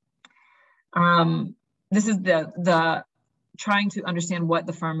 This is the trying to understand what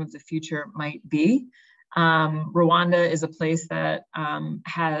the farm of the future might be. Rwanda is a place that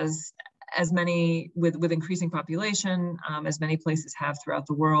has as many, with increasing population, as many places have throughout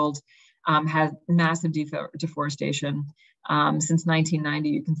the world, has massive deforestation. Since 1990,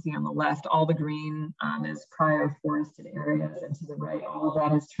 you can see on the left, all the green is prior forested areas, and to the right, all of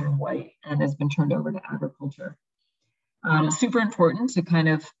that has turned white and has been turned over to agriculture. Super important to kind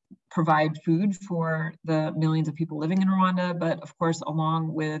of provide food for the millions of people living in Rwanda, but of course,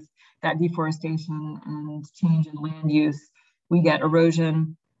 along with that deforestation and change in land use, we get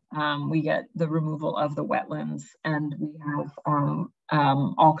erosion, we get the removal of the wetlands, and we have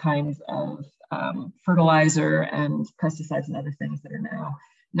all kinds of fertilizer and pesticides and other things that are now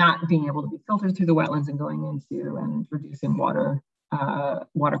not being able to be filtered through the wetlands and going into and reducing water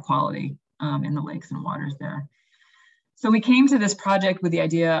quality in the lakes and waters there. So we came to this project with the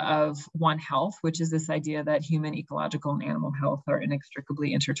idea of One Health, which is this idea that human, ecological, and animal health are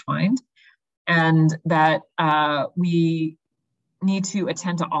inextricably intertwined, and that we need to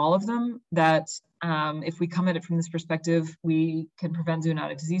attend to all of them, that if we come at it from this perspective, we can prevent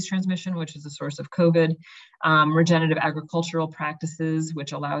zoonotic disease transmission, which is a source of COVID, regenerative agricultural practices,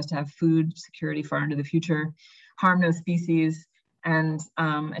 which allow us to have food security far into the future, harm no species, and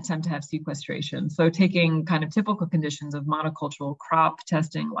attempt to have sequestration. So taking kind of typical conditions of monocultural crop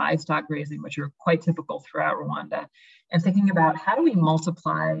testing, livestock grazing, which are quite typical throughout Rwanda, and thinking about how do we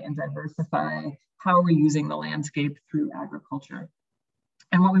multiply and diversify how we're using the landscape through agriculture.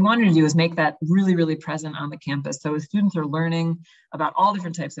 And what we wanted to do is make that really, really present on the campus. So as students are learning about all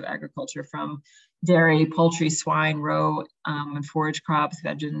different types of agriculture, from dairy, poultry, swine, row, and forage crops,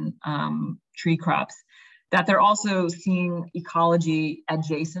 veg and tree crops, that they're also seeing ecology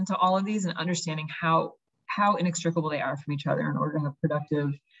adjacent to all of these and understanding how inextricable they are from each other. In order to have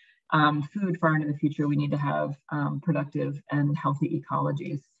productive food far into the future, we need to have productive and healthy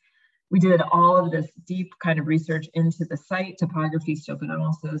ecologies. We did all of this deep kind of research into the site, topography, slope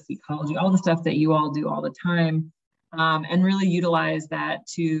analysis, ecology, all the stuff that you all do all the time, and really utilize that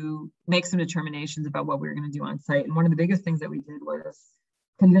to make some determinations about what we were going to do on site. And one of the biggest things that we did was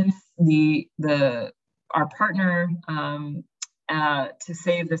convince our partner to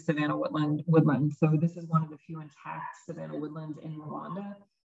save the savanna woodland. So this is one of the few intact savanna woodlands in Rwanda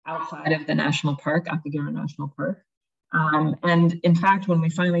outside of the national park, Akagera National Park. And in fact, when we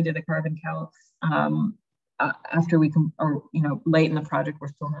finally did the carbon calcs, after we late in the project, we're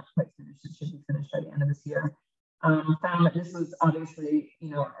still not quite finished. It should be finished by the end of this year. Found that this was obviously,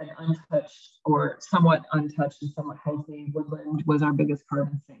 an untouched or somewhat untouched and somewhat healthy woodland was our biggest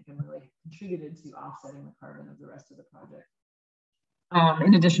carbon sink and really contributed to offsetting the carbon of the rest of the project.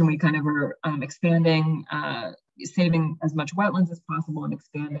 In addition, we kind of are expanding, saving as much wetlands as possible and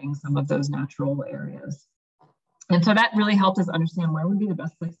expanding some of those natural areas. And so that really helped us understand where would be the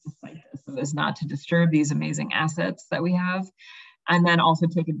best place to site this so as not to disturb these amazing assets that we have. And then also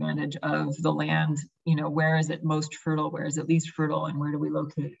take advantage of the land, where is it most fertile, where is it least fertile, and where do we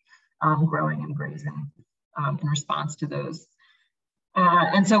locate growing and grazing in response to those.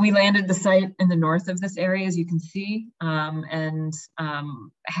 And so we landed the site in the north of this area, as you can see, and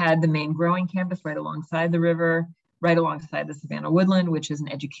had the main growing campus right alongside the river, right alongside the savanna woodland, which is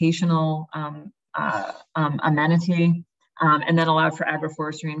an educational amenity, and then allowed for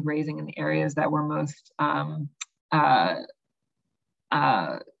agroforestry and grazing in the areas that were most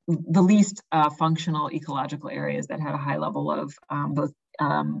the least functional ecological areas that had a high level of both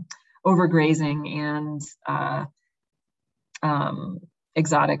overgrazing and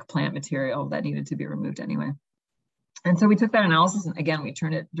exotic plant material that needed to be removed anyway. And so we took that analysis and again, we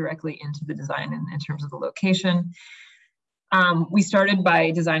turned it directly into the design in terms of the location. We started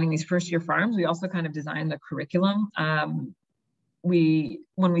by designing these first year farms. We also kind of designed the curriculum. When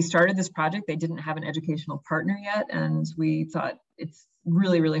we started this project, they didn't have an educational partner yet. And we thought it's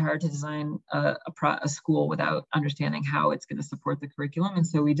really, really hard to design a school without understanding how it's going to support the curriculum. And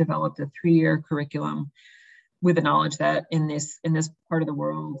so we developed a 3-year curriculum with the knowledge that in this part of the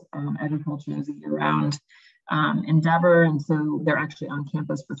world, agriculture is a year-round endeavor. And so they're actually on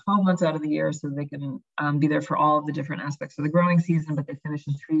campus for 12 months out of the year, so they can be there for all of the different aspects of the growing season, but they finish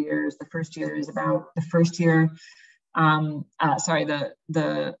in 3 years. The first year is about the first year,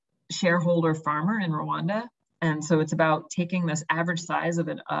 the shareholder farmer in Rwanda. And so it's about taking this average size of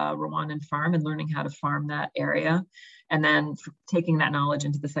a Rwandan farm and learning how to farm that area. And then taking that knowledge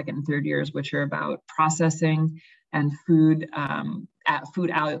into the second and third years, which are about processing and food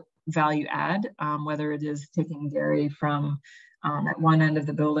value add, whether it is taking dairy from at one end of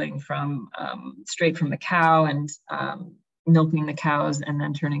the building from straight from the cow and milking the cows and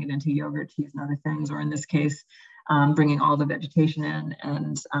then turning it into yogurt, cheese, and other things, or in this case, bringing all the vegetation in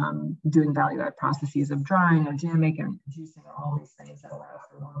and doing value add processes of drying or jam making or juicing, or all these things that allow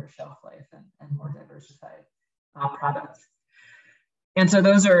for longer shelf life and more diversified products. And so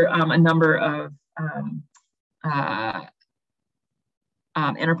those are a number of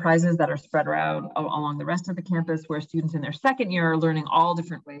enterprises that are spread around along the rest of the campus, where students in their second year are learning all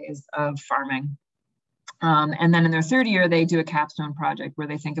different ways of farming. And then in their third year, they do a capstone project where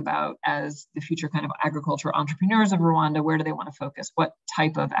they think about, as the future kind of agricultural entrepreneurs of Rwanda, where do they want to focus? What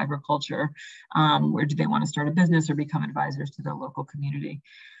type of agriculture? Where do they want to start a business or become advisors to their local community?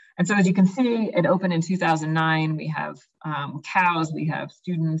 And so as you can see, it opened in 2009. We have cows, we have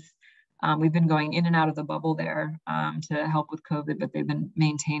students. We've been going in and out of the bubble there to help with COVID, but they've been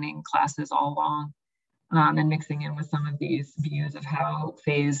maintaining classes all along. And mixing in with some of these views of how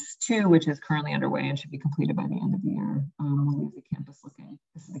phase 2, which is currently underway and should be completed by the end of the year, will leave the campus looking.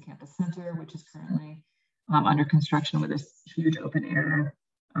 This is the campus center, which is currently under construction with this huge open air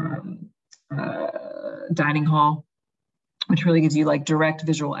dining hall, which really gives you like direct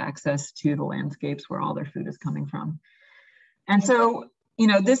visual access to the landscapes where all their food is coming from. And so, you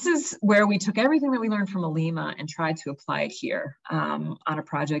know, this is where we took everything that we learned from Alima and tried to apply it here on a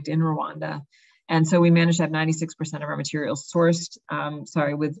project in Rwanda. And so we managed to have 96% of our materials sourced,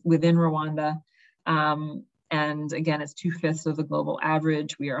 within Rwanda. And again, it's 2/5 of the global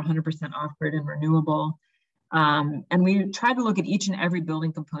average. We are 100% off-grid and renewable. And we tried to look at each and every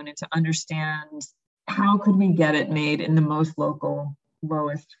building component to understand how could we get it made in the most local,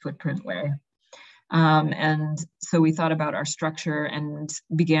 lowest footprint way. And so we thought about our structure and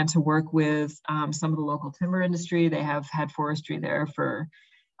began to work with some of the local timber industry. They have had forestry there for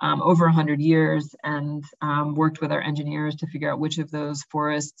over 100 years, and worked with our engineers to figure out which of those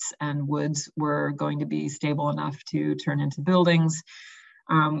forests and woods were going to be stable enough to turn into buildings.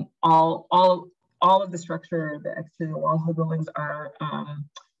 All of the structure, the exterior walls of the buildings are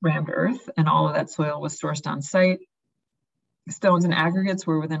rammed earth, and all of that soil was sourced on site. Stones and aggregates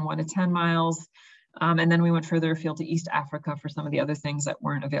were within 1 to 10 miles. And then we went further afield to East Africa for some of the other things that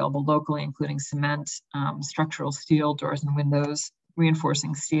weren't available locally, including cement, structural steel, doors and windows,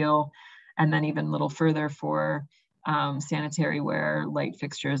 reinforcing steel, and then even a little further for sanitary ware, light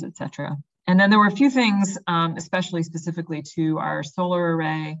fixtures, etc. And then there were a few things, especially specifically to our solar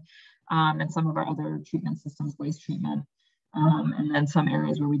array and some of our other treatment systems, waste treatment. And then some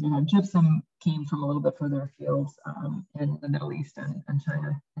areas where we did have gypsum came from a little bit further afield in the Middle East and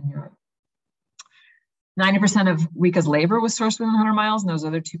China and Europe. 90% of RICA's labor was sourced within 100 miles, and those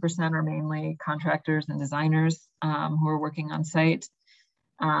other 2% are mainly contractors and designers who are working on site.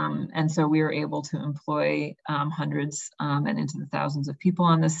 And so we were able to employ hundreds and into the thousands of people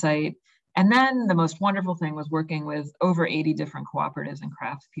on this site. And then the most wonderful thing was working with over 80 different cooperatives and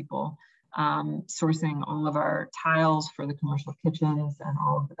craftspeople, sourcing all of our tiles for the commercial kitchens and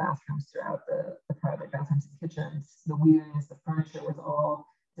all of the bathrooms throughout the private bathrooms and kitchens. The weavings, the furniture was all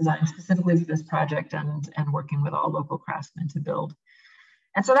designed specifically for this project, and working with all local craftsmen to build.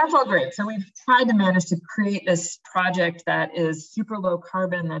 And so that's all great. So we've tried to manage to create this project that is super low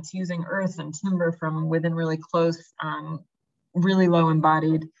carbon, that's using earth and timber from within really close, really low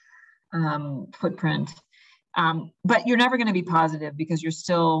embodied footprint. But you're never going to be positive because you're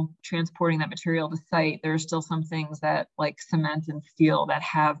still transporting that material to site. There are still some things that like cement and steel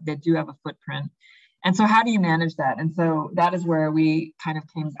that do have a footprint. And so how do you manage that? And so that is where we kind of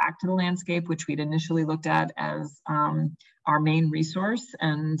came back to the landscape, which we'd initially looked at as our main resource,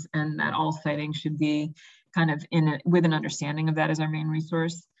 and that all siting should be kind of with an understanding of that as our main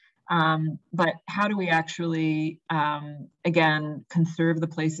resource. But how do we actually, again, conserve the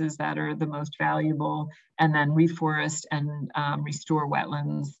places that are the most valuable, and then reforest and restore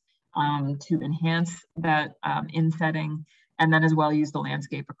wetlands to enhance that insetting, and then as well use the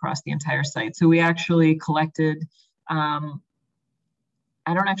landscape across the entire site. So we actually collected,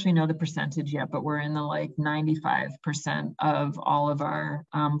 I don't actually know the percentage yet, but we're in the like 95% of all of our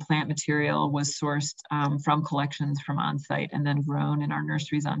plant material was sourced from collections from on-site and then grown in our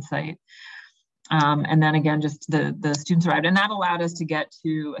nurseries on-site. And then again, just the students arrived, and that allowed us to get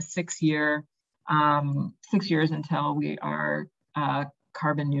to a 6 years until we are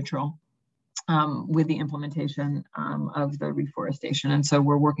carbon neutral with the implementation of the reforestation. And so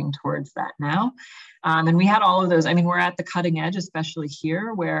we're working towards that now. And we had all of those. I mean, we're at the cutting edge, especially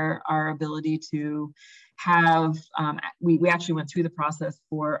here, where our ability to have, we actually went through the process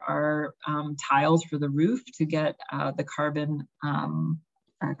for our tiles for the roof to get the carbon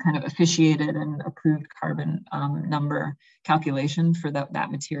kind of officiated and approved carbon number calculation for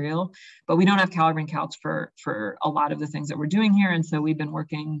that material. But we don't have carbon calcs for a lot of the things that we're doing here. And so we've been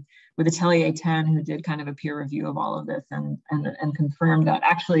working with Atelier 10, who did kind of a peer review of all of this and confirmed that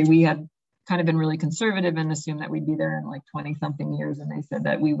actually we had kind of been really conservative and assumed that we'd be there in like 20 something years. And they said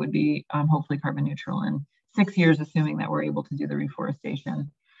that we would be hopefully carbon neutral in 6 years, assuming that we're able to do the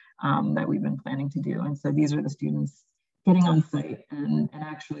reforestation that we've been planning to do. And so these are the students getting on site and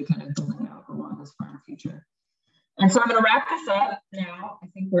actually kind of building out Rwanda's farm future. And so I'm going to wrap this up now. I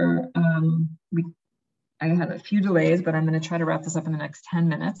think I have a few delays, but I'm going to try to wrap this up in the next 10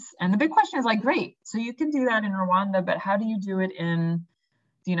 minutes. And the big question is like, great, so you can do that in Rwanda, but how do you do it in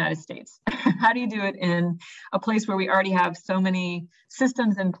the United States? How do you do it in a place where we already have so many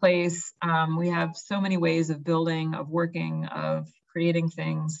systems in place? We have so many ways of building, of working, of creating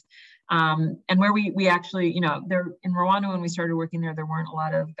things. And where we actually, there in Rwanda, when we started working there weren't a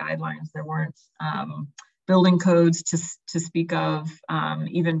lot of guidelines. There weren't building codes to speak of.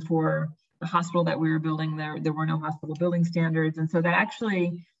 Even for the hospital that we were building there were no hospital building standards. And so that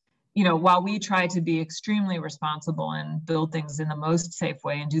actually, while we try to be extremely responsible and build things in the most safe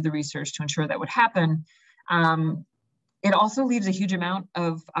way and do the research to ensure that would happen, it also leaves a huge amount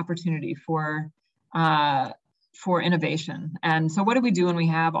of opportunity for innovation. And so what do we do when we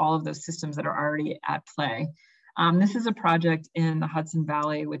have all of those systems that are already at play? This is a project in the Hudson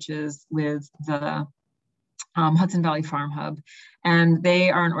Valley, which is with the Hudson Valley Farm Hub. And they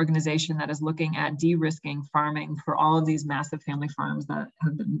are an organization that is looking at de-risking farming for all of these massive family farms that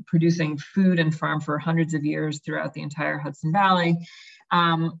have been producing food and farm for hundreds of years throughout the entire Hudson Valley,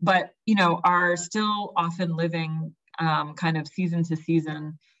 but are still often living kind of season to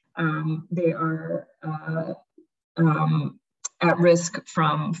season. They are at risk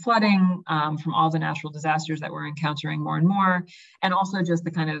from flooding, from all the natural disasters that we're encountering more and more, and also just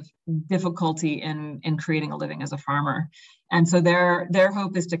the kind of difficulty in creating a living as a farmer. And so their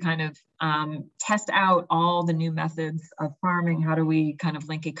hope is to kind of test out all the new methods of farming. How do we kind of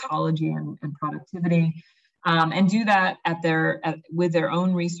link ecology and productivity, and do that with their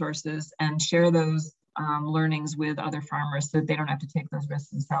own resources and share those learnings with other farmers so that they don't have to take those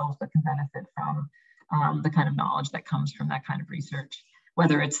risks themselves, but can benefit from the kind of knowledge that comes from that kind of research,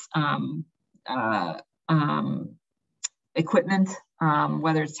 whether it's equipment,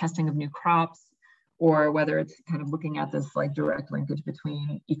 whether it's testing of new crops, or whether it's kind of looking at this like direct linkage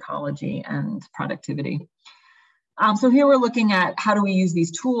between ecology and productivity. So here we're looking at how do we use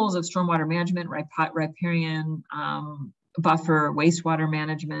these tools of stormwater management, riparian, buffer, wastewater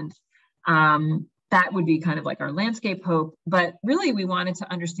management. That would be kind of like our landscape hope, but really we wanted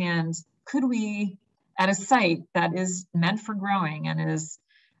to understand, could we, at a site that is meant for growing and is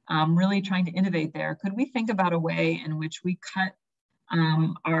really trying to innovate there, could we think about a way in which we cut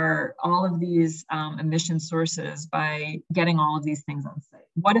all of these emission sources by getting all of these things on site?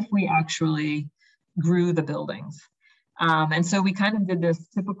 What if we actually grew the buildings? And so we kind of did this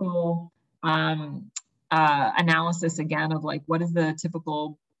typical analysis again of like, what is the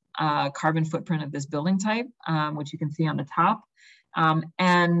typical carbon footprint of this building type, which you can see on the top.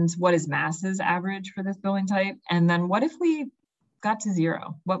 And what is Mass's average for this building type? And then what if we got to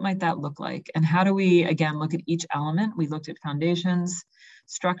zero? What might that look like? And how do we, again, look at each element? We looked at foundations,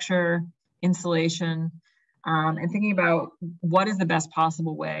 structure, insulation, and thinking about what is the best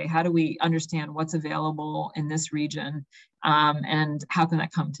possible way, how do we understand what's available in this region, and how can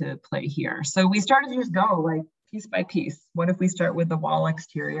that come to play here. So we started to just go like piece by piece. What if we start with the wall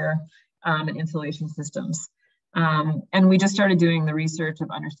exterior and insulation systems? And we just started doing the research of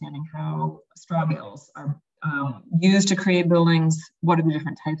understanding how straw bales are used to create buildings. What are the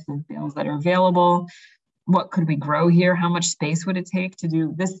different types of bales that are available? What could we grow here? How much space would it take to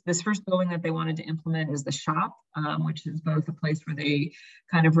do this? This first building that they wanted to implement is the shop, which is both a place where they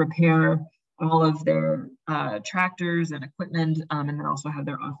kind of repair all of their tractors and equipment, and then also have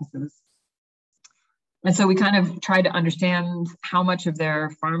their offices. And so we kind of tried to understand how much of their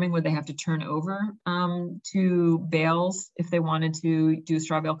farming would they have to turn over to bales if they wanted to do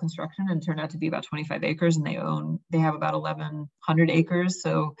straw bale construction, and it turned out to be about 25 acres, and they have about 1,100 acres,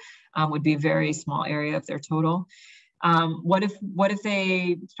 so would be a very small area of their total. What if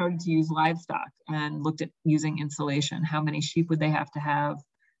they started to use livestock and looked at using insulation? How many sheep would they have to have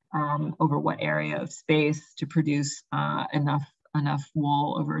over what area of space to produce enough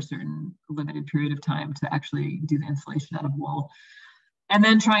wool over a certain limited period of time to actually do the insulation out of wool? And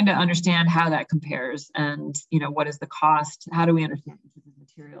then trying to understand how that compares, and what is the cost? How do we understand each of these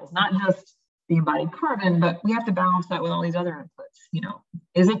materials? Not just the embodied carbon, but we have to balance that with all these other inputs.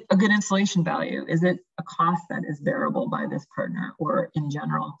 Is it a good insulation value? Is it a cost that is bearable by this partner or in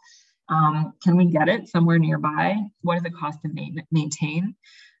general? Can we get it somewhere nearby? What does it cost to maintain?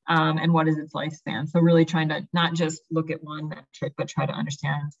 And what is its lifespan? So really trying to not just look at one metric, but try to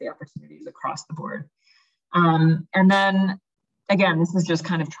understand the opportunities across the board. And then again, this is just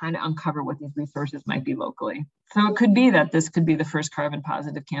kind of trying to uncover what these resources might be locally. So it could be that this could be the first carbon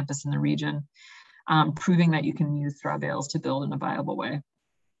positive campus in the region, proving that you can use straw bales to build in a viable way.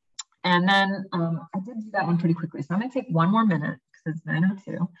 And then I did do that one pretty quickly. So I'm gonna take one more minute because it's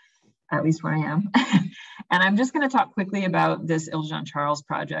 9:02. At least where I am. And I'm just going to talk quickly about this Ile-de-Jean-Charles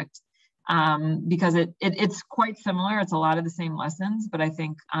project because it's quite similar. It's a lot of the same lessons, but I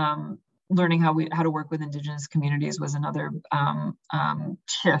think learning how to work with Indigenous communities was another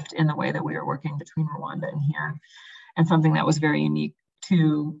shift in the way that we were working between Rwanda and here, and something that was very unique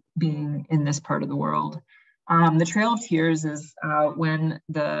to being in this part of the world. The Trail of Tears is when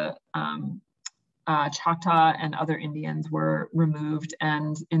the Choctaw and other Indians were removed,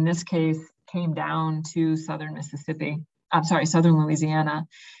 and in this case came down to southern Louisiana,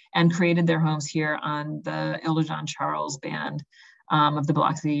 and created their homes here on the Ile-de-Jean-Charles band of the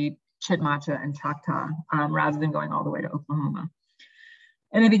Biloxi, Chitmacha, and Choctaw, rather than going all the way to Oklahoma.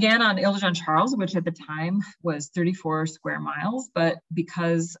 And they began on Ile-de-Jean-Charles, which at the time was 34 square miles, but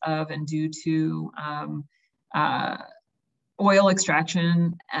because of and due to oil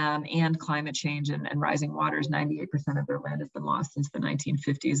extraction and climate change and rising waters, 98% of their land has been lost since the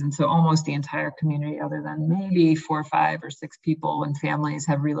 1950s. And so almost the entire community, other than maybe 4, 5, or 6 people and families,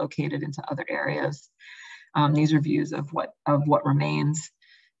 have relocated into other areas. These are views of what remains.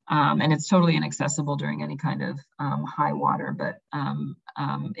 And it's totally inaccessible during any kind of high water, but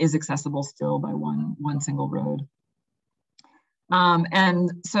is accessible still by one single road.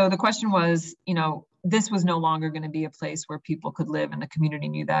 And so the question was, this was no longer going to be a place where people could live, and the community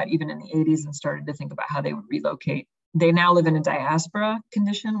knew that even in the 80s and started to think about how they would relocate. They now live in a diaspora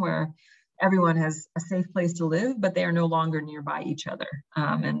condition where everyone has a safe place to live, but they are no longer nearby each other.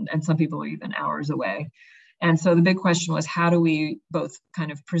 And some people are even hours away. And so the big question was, how do we both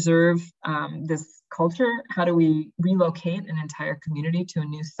kind of preserve this culture? How do we relocate an entire community to a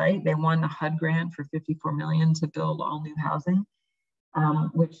new site? They won a HUD grant for $54 million to build all new housing.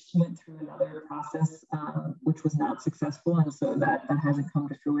 Which went through another process, which was not successful. And so that hasn't come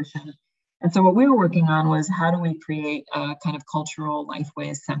to fruition. And so what we were working on was, how do we create a kind of cultural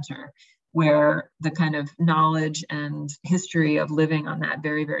lifeways center where the kind of knowledge and history of living on that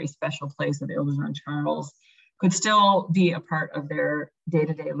very, very special place of Ile-de-Jean-Charles could still be a part of their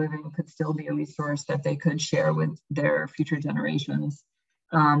day-to-day living, could still be a resource that they could share with their future generations.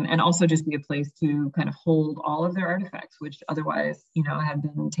 And also just be a place to kind of hold all of their artifacts, which otherwise, had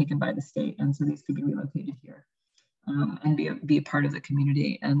been taken by the state. And so these could be relocated here and be a part of the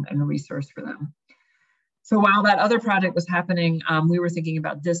community and a resource for them. So while that other project was happening, we were thinking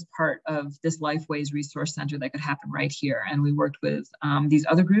about this part of this Lifeways Resource Center that could happen right here. And we worked with these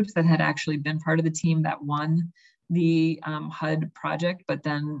other groups that had actually been part of the team that won the HUD project, but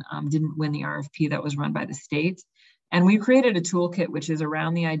then didn't win the RFP that was run by the state. And we created a toolkit, which is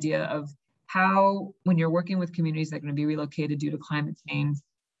around the idea of how, when you're working with communities that are going to be relocated due to climate change,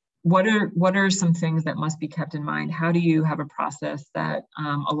 what are some things that must be kept in mind? How do you have a process that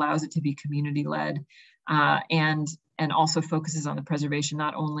allows it to be community-led and also focuses on the preservation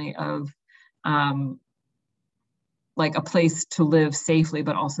not only of like a place to live safely,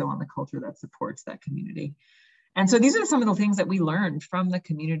 but also on the culture that supports that community. And so these are some of the things that we learned from the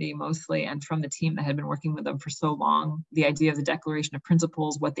community mostly, and from the team that had been working with them for so long. The idea of the Declaration of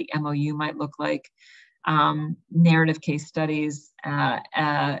Principles, what the MOU might look like, narrative case studies,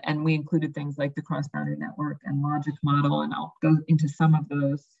 and we included things like the cross-boundary network and logic model, and I'll go into some of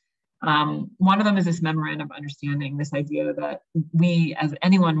those. One of them is this memorandum of understanding, this idea that we, as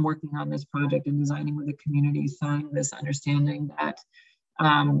anyone working on this project and designing with the community, signed this understanding that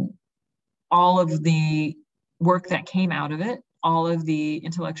all of the work that came out of it, all of the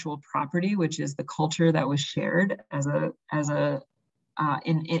intellectual property, which is the culture that was shared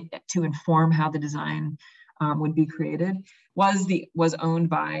to inform how the design would be created, was owned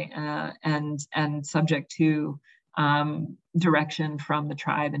by and subject to direction from the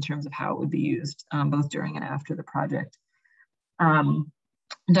tribe in terms of how it would be used, both during and after the project.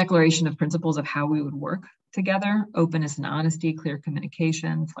 Declaration of principles of how we would work together: openness and honesty, clear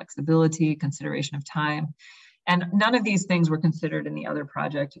communication, flexibility, consideration of time. And none of these things were considered in the other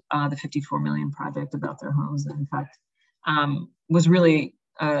project, the 54 million project about their homes. And in fact, was really,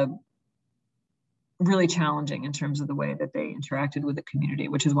 really challenging in terms of the way that they interacted with the community,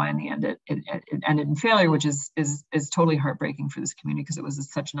 which is why in the end it ended in failure, which is totally heartbreaking for this community, because it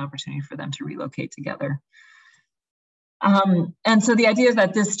was such an opportunity for them to relocate together. And so the idea is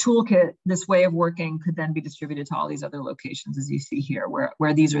that this toolkit, this way of working, could then be distributed to all these other locations, as you see here,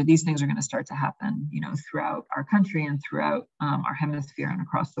 where these things are going to start to happen, throughout our country and throughout our hemisphere and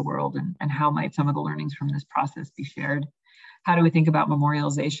across the world. And how might some of the learnings from this process be shared? How do we think about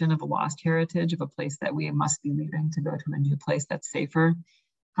memorialization of a lost heritage, of a place that we must be leaving to go to a new place that's safer?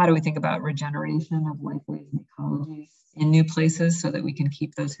 How do we think about regeneration of lifeways and ecologies in new places so that we can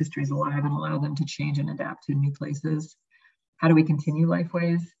keep those histories alive and allow them to change and adapt to new places? How do we continue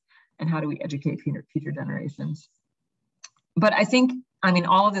lifeways? And how do we educate future generations? But I think,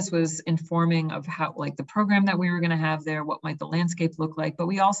 all of this was informing of how, like, the program that we were going to have there, what might the landscape look like, but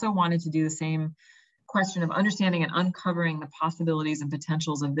we also wanted to do the same question of understanding and uncovering the possibilities and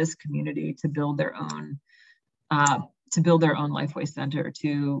potentials of this community to build their own Lifeway Center,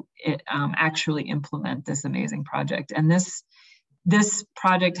 to actually implement this amazing project. And this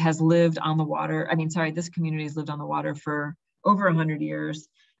project has lived on the water. This community has lived on the water for over 100 years,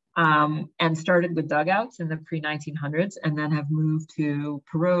 and started with dugouts in the pre-1900s, and then have moved to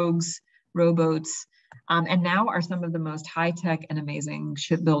pirogues, rowboats, and now are some of the most high-tech and amazing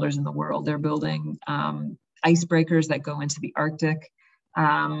shipbuilders in the world. They're building icebreakers that go into the Arctic.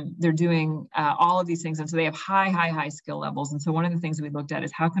 They're doing all of these things. And so they have high skill levels. And so one of the things we looked at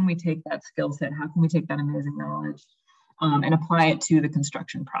is, how can we take that skill set? How can we take that amazing knowledge and apply it to the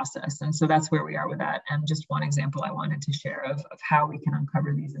construction process? And so that's where we are with that. And just one example I wanted to share of how we can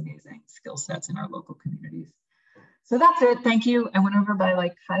uncover these amazing skill sets in our local communities. So that's it. Thank you. I went over by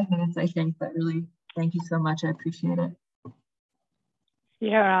like 5 minutes, I think, but really, thank you so much. I appreciate it.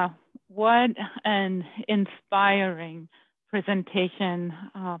 Sierra, what an inspiring presentation.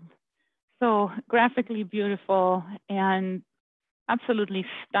 So graphically beautiful and absolutely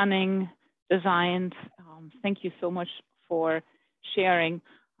stunning designs. Thank you so much for sharing.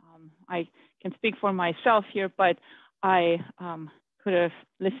 I can speak for myself here, but I could have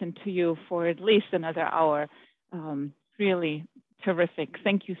listened to you for at least another hour. Really terrific.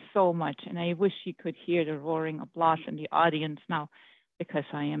 Thank you so much. And I wish you could hear the roaring applause in the audience now, because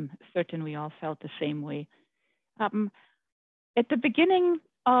I am certain we all felt the same way. At the beginning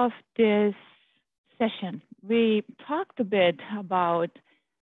of this session, we talked a bit about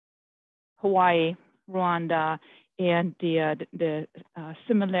Hawaii, Rwanda, and the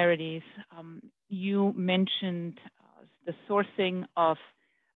similarities. You mentioned the sourcing of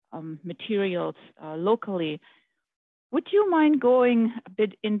materials locally. Would you mind going a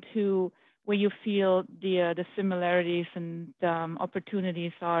bit into where you feel the similarities and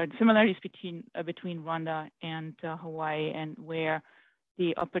opportunities are, similarities between Rwanda and Hawaii, and where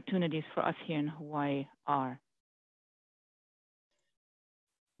the opportunities for us here in Hawaii are?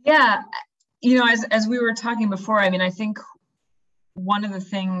 Yeah, as we were talking before, I think one of the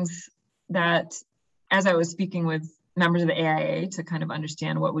things that, as I was speaking with members of the AIA to kind of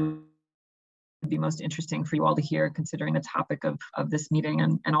understand what would be most interesting for you all to hear, considering the topic of this meeting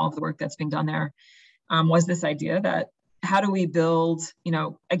and all of the work that's being done there, was this idea that how do we build,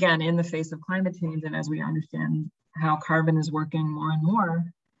 again, in the face of climate change, and as we understand how carbon is working more and more,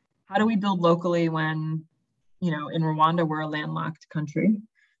 how do we build locally when, in Rwanda, we're a landlocked country,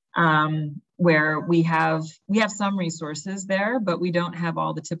 where we have some resources there, but we don't have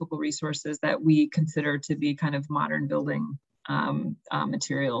all the typical resources that we consider to be kind of modern building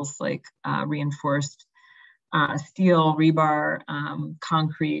materials, like reinforced steel, rebar,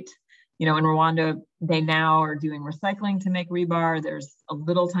 concrete. You know, in Rwanda, they now are doing recycling to make rebar. There's a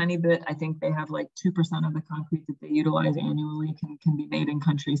little tiny bit. I think they have like 2% of the concrete that they utilize annually can be made in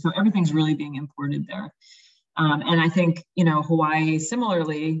country. So everything's really being imported there. And I think, you know, Hawaii,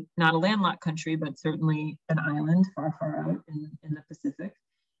 similarly, not a landlocked country, but certainly an island far, far out in the Pacific.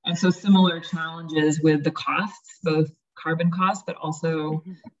 And so similar challenges with the costs, both carbon costs, but also,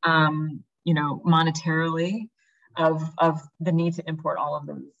 you know, monetarily of the need to import all of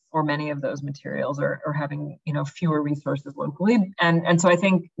those or many of those materials, or having, you know, fewer resources locally. And so I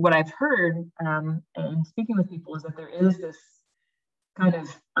think what I've heard and speaking with people is that there is this kind of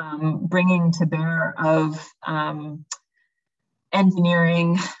bringing to bear of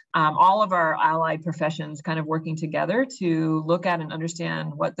engineering, all of our allied professions kind of working together to look at and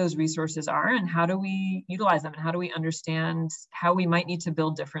understand what those resources are and how do we utilize them, and how do we understand how we might need to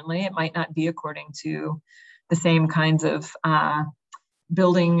build differently. It might not be according to the same kinds of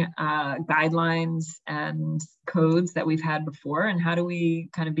building guidelines and codes that we've had before, and how do we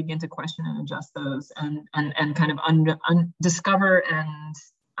kind of begin to question and adjust those and kind of discover and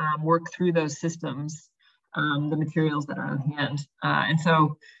work through those systems, the materials that are on hand. And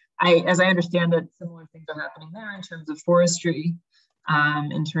so as I understand it, similar things are happening there in terms of forestry,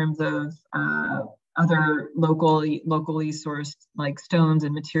 in terms of other locally sourced like stones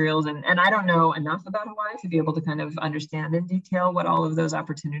and materials. And I don't know enough about Hawaii to be able to kind of understand in detail what all of those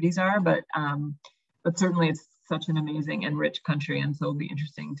opportunities are, but certainly it's such an amazing and rich country. And so it'll be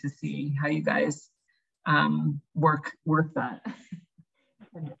interesting to see how you guys work that.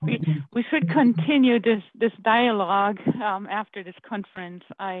 We should continue this dialogue after this conference.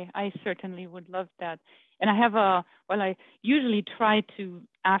 I certainly would love that. And I have I usually try to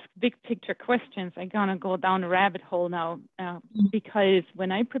ask big picture questions. I'm gonna go down a rabbit hole now because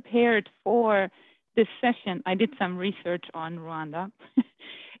when I prepared for this session, I did some research on Rwanda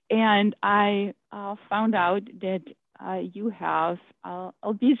and I found out that you have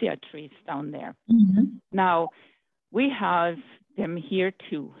albizia trees down there. Mm-hmm. Now, we have them here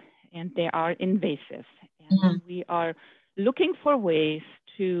too, and they are invasive. And we are looking for ways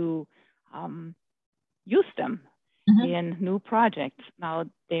to use them in new projects. Now,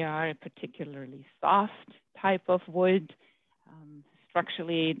 they are a particularly soft type of wood.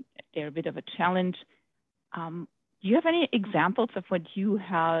 Structurally, they're a bit of a challenge. Do you have any examples of what you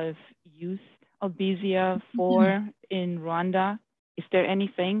have used albizia for in Rwanda? Is there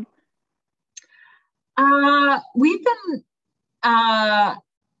anything? We've been,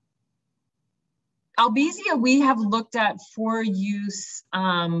 albizia we have looked at for use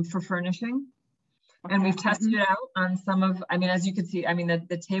for furnishing. Okay. And we've tested it out on some of, I mean, as you can see, I mean,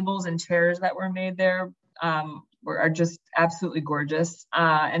 the tables and chairs that were made there are just absolutely gorgeous.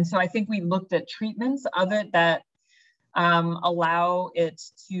 And so I think we looked at treatments of it that allow it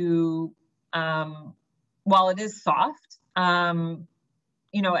to, while it is soft,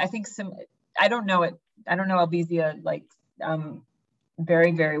 you know, I think I don't know albizia like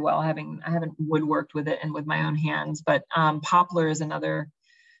very, very well. I haven't woodworked with it and with my own hands, but poplar is another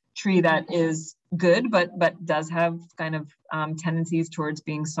tree that is good, but does have kind of tendencies towards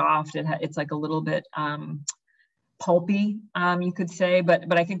being soft. It's like a little bit pulpy, you could say.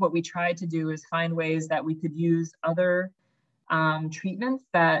 But I think what we tried to do is find ways that we could use other treatments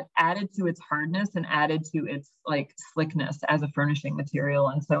that added to its hardness and added to its like slickness as a furnishing material.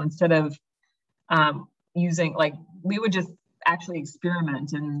 And so instead of using, like, we would just actually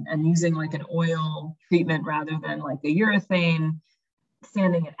experiment and using like an oil treatment rather than like a urethane,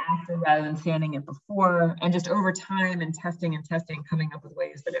 sanding it after rather than sanding it before, and just over time and testing, coming up with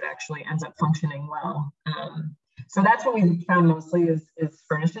ways that it actually ends up functioning well. So that's what we found mostly is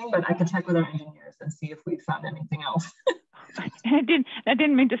furnishing, but I could check with our engineers and see if we found anything else. I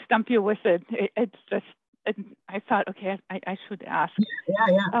didn't mean to stump you with it. It's just, I thought, okay, I should ask.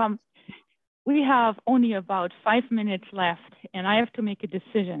 Yeah. We have only about 5 minutes left, and I have to make a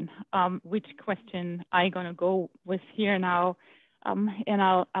decision which question I'm gonna go with here now. And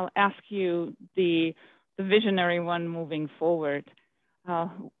I'll ask you the visionary one moving forward.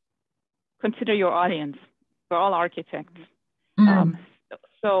 Consider your audience. We're all architects.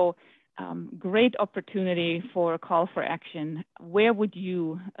 Great opportunity for a call for action. Where would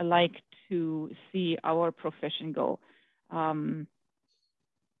you like to see our profession go?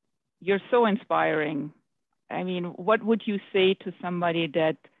 You're so inspiring. I mean, what would you say to somebody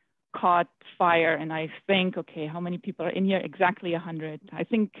that caught fire? And I think, okay, how many people are in here? Exactly 100. I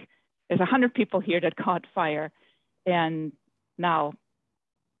think there's 100 people here that caught fire. And now,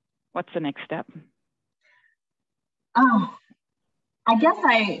 what's the next step? I guess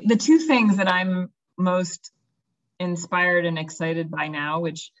the two things that I'm most inspired and excited by now,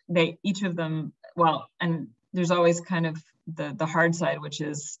 which each of them, well, and there's always kind of the hard side, which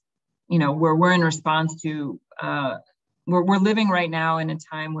is, you know, we're in response to, we're living right now in a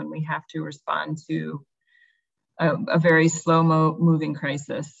time when we have to respond to a very slow moving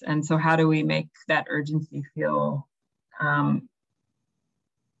crisis. And so how do we make that urgency feel, how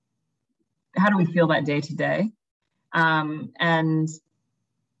do we feel that day to day? And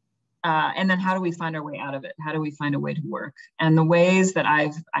then how do we find our way out of it? How do we find a way to work? And the ways that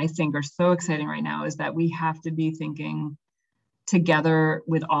I think are so exciting right now is that we have to be thinking together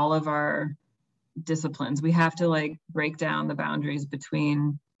with all of our disciplines. We have to like break down the boundaries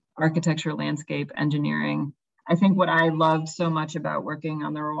between architecture, landscape, engineering. I think what I loved so much about working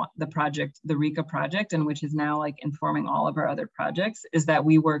on the project, the RICA project, and which is now like informing all of our other projects, is that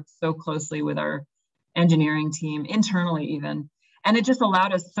we worked so closely with our engineering team, internally even. And it just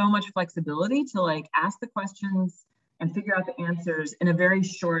allowed us so much flexibility to like ask the questions and figure out the answers in a very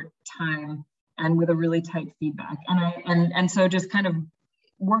short time and with a really tight feedback. And so just kind of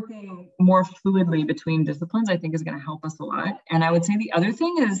working more fluidly between disciplines, I think is going to help us a lot. And I would say the other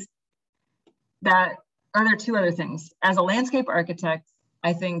thing is that, or there are two other things. As a landscape architect,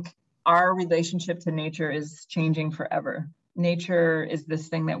 I think our relationship to nature is changing forever. Nature is this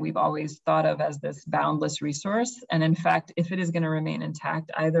thing that we've always thought of as this boundless resource. And in fact, if it is going to remain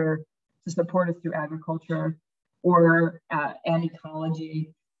intact, either to support us through agriculture or and ecology,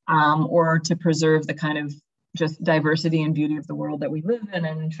 or to preserve the kind of just diversity and beauty of the world that we live in,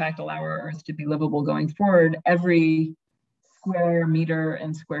 and in fact, allow our Earth to be livable going forward, every square meter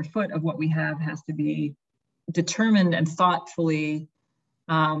and square foot of what we have has to be determined and thoughtfully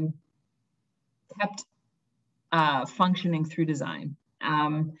kept functioning through design.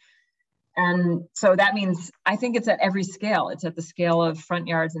 And so that means, I think it's at every scale. It's at the scale of front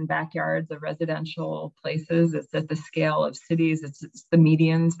yards and backyards of residential places. It's at the scale of cities. It's the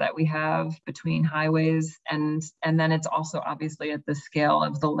medians that we have between highways. And then it's also obviously at the scale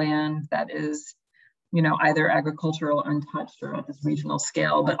of the land that is, you know, either agricultural, untouched, or at this regional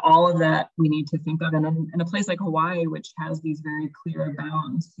scale. But all of that we need to think of. And in a place like Hawaii, which has these very clear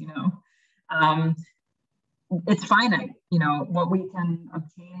bounds, you know, it's finite. You know, what we can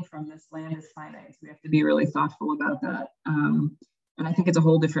obtain from this land is finite. So we have to be really thoughtful about that. And I think it's a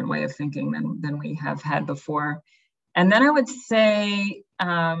whole different way of thinking than we have had before. And then I would say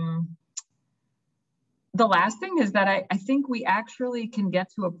the last thing is that I think we actually can get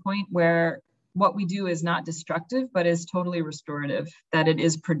to a point where what we do is not destructive, but is totally restorative, that it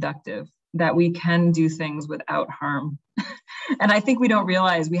is productive, that we can do things without harm. And I think we haven't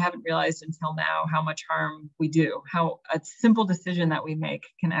realized until now how much harm we do, how a simple decision that we make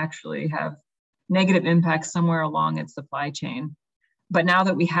can actually have negative impacts somewhere along its supply chain. But now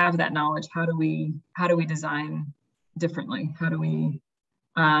that we have that knowledge, how do we design differently? How do we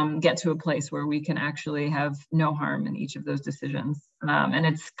get to a place where we can actually have no harm in each of those decisions? And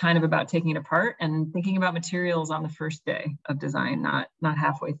it's kind of about taking it apart and thinking about materials on the first day of design, not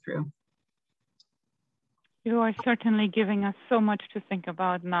halfway through. You are certainly giving us so much to think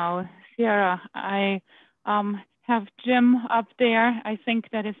about now. Sierra, I have Jim up there. I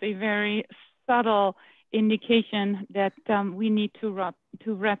think that is a very subtle indication that we need to wrap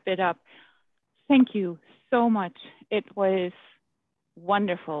it up. Thank you so much. It was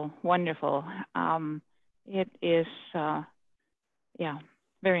wonderful, wonderful. It is, it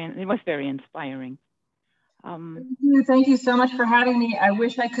was very inspiring. Thank you so much for having me. I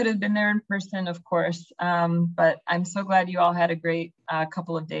wish I could have been there in person, of course, but I'm so glad you all had a great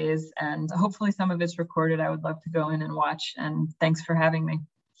couple of days, and hopefully some of it's recorded. I would love to go in and watch, and thanks for having me.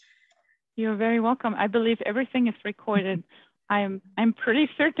 You're very welcome. I believe everything is recorded. I'm pretty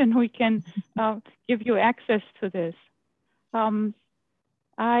certain we can give you access to this.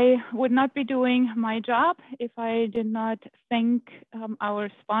 I would not be doing my job if I did not thank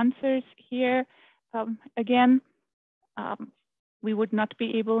our sponsors here. Again, we would not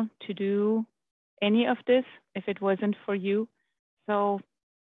be able to do any of this if it wasn't for you. So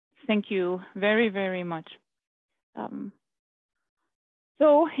thank you very, very much.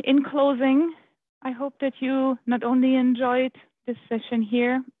 So in closing, I hope that you not only enjoyed this session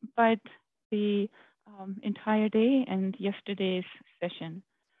here, but the entire day and yesterday's session.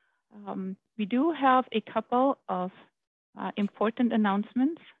 We do have a couple of important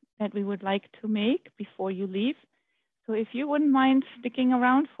announcements that we would like to make before you leave. So if you wouldn't mind sticking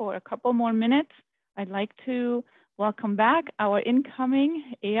around for a couple more minutes, I'd like to welcome back our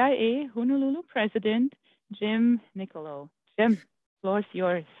incoming AIA Honolulu President, Jim Nicolo. Jim, the floor is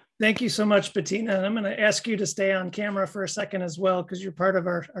yours. Thank you so much, Bettina. And I'm going to ask you to stay on camera for a second as well, because you're part of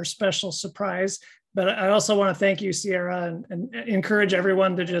our special surprise. But I also want to thank you, Sierra, and encourage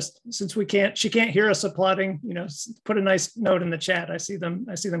everyone to just, since she can't hear us applauding, put a nice note in the chat. I see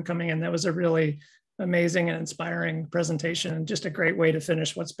them coming in. That was a really amazing and inspiring presentation, and just a great way to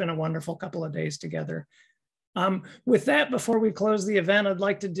finish what's been a wonderful couple of days together. With that, before we close the event, I'd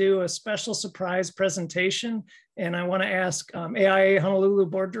like to do a special surprise presentation. And I want to ask AIA Honolulu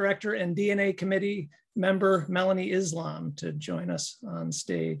Board Director and DnA Committee member Melanie Islam to join us on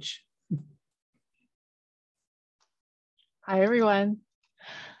stage. Hi, everyone.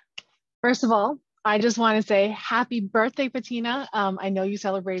 First of all, I just want to say happy birthday, Bettina. I know you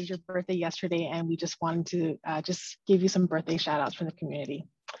celebrated your birthday yesterday, and we just wanted to just give you some birthday shout outs from the community.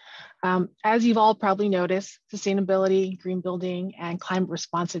 As you've all probably noticed, sustainability, green building, and climate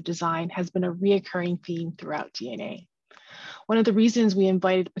responsive design has been a reoccurring theme throughout DnA. One of the reasons we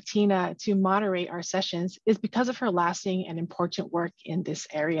invited Bettina to moderate our sessions is because of her lasting and important work in this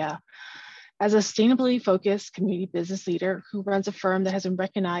area. As a sustainably focused community business leader who runs a firm that has been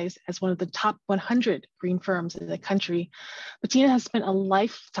recognized as one of the top 100 green firms in the country, Bettina has spent a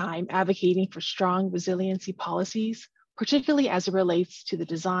lifetime advocating for strong resiliency policies, particularly as it relates to the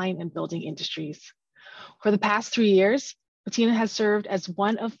design and building industries. For the past 3 years, Bettina has served as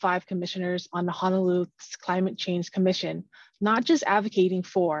one of 5 commissioners on the Honolulu Climate Change Commission, not just advocating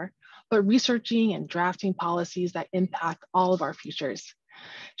for, but researching and drafting policies that impact all of our futures.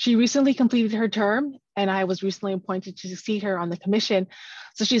 She recently completed her term, and I was recently appointed to succeed her on the commission.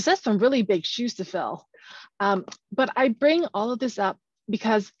 So she's got some really big shoes to fill. But I bring all of this up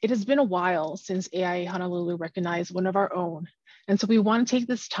because it has been a while since AIA Honolulu recognized one of our own. And so we want to take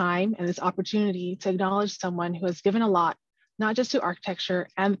this time and this opportunity to acknowledge someone who has given a lot, not just to architecture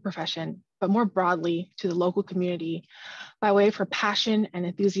and the profession, but more broadly to the local community by way of her passion and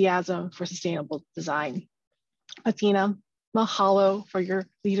enthusiasm for sustainable design. Bettina, mahalo for your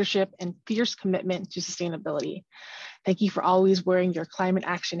leadership and fierce commitment to sustainability. Thank you for always wearing your climate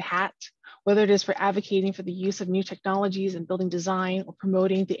action hat, whether it is for advocating for the use of new technologies in building design or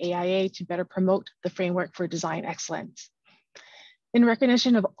promoting the AIA to better promote the framework for design excellence. In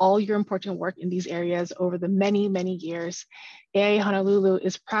recognition of all your important work in these areas over the many, many years, AIA Honolulu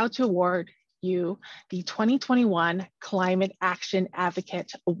is proud to award you the 2021 Climate Action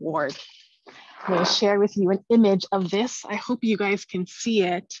Advocate Award. I'm going to share with you an image of this. I hope you guys can see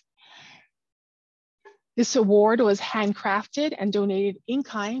it. This award was handcrafted and donated in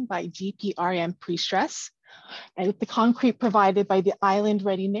kind by GPRM Pre-Stress, and with the concrete provided by the Island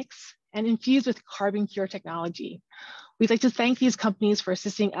Ready Mix and infused with carbon cure technology. We'd like to thank these companies for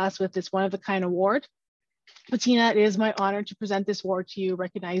assisting us with this one-of-a-kind award. Bettina, it is my honor to present this award to you,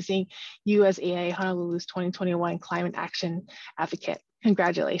 recognizing you as AIA Honolulu's 2021 Climate Action Advocate.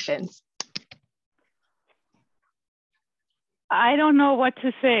 Congratulations. I don't know what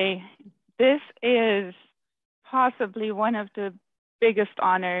to say. This is possibly one of the biggest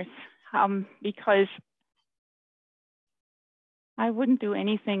honors because I wouldn't do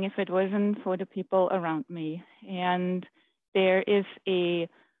anything if it wasn't for the people around me. And there's a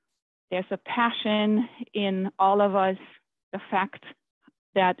passion in all of us, the fact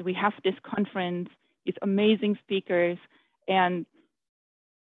that we have this conference, these amazing speakers, and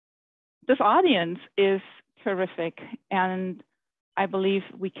this audience is terrific. And I believe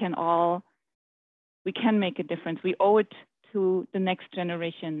we can make a difference. We owe it to the next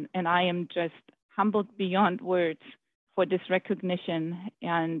generation. And I am just humbled beyond words for this recognition.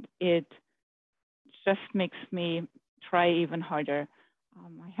 And it just makes me try even harder.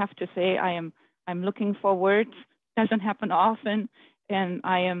 I have to say, I'm looking forward. Doesn't happen often. And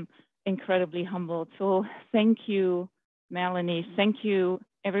I am incredibly humbled. So thank you, Melanie. Thank you,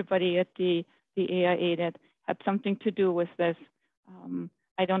 everybody at the AIA that had something to do with this.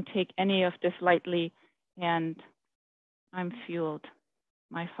 I don't take any of this lightly, and I'm fueled.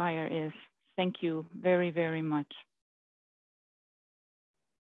 My fire is. Thank you very, very much.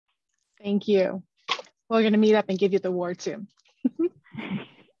 Thank you. We're going to meet up and give you the award soon.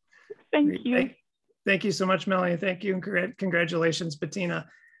 Thank you. Thank you so much, Melanie. Thank you, and congratulations, Bettina.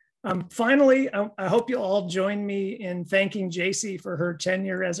 Finally, I hope you'll all join me in thanking JC for her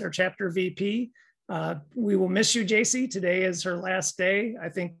tenure as our chapter VP. We will miss you, JC. Today is her last day. I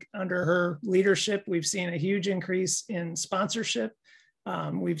think under her leadership, we've seen a huge increase in sponsorship.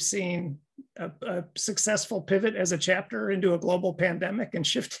 We've seen a successful pivot as a chapter into a global pandemic and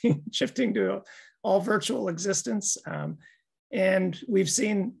shifting to all virtual existence. And we've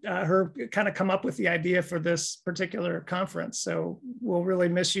seen her kind of come up with the idea for this particular conference. So we'll really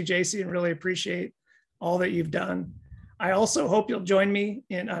miss you, JC, and really appreciate all that you've done. I also hope you'll join me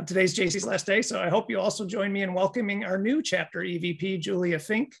in today's JC's last day. So I hope you also join me in welcoming our new chapter EVP, Julia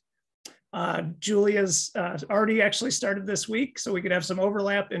Fink. Julia's already actually started this week, so we could have some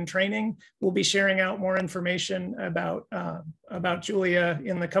overlap in training. We'll be sharing out more information about Julia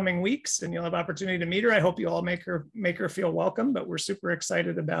in the coming weeks, and you'll have opportunity to meet her. I hope you all make her feel welcome, but we're super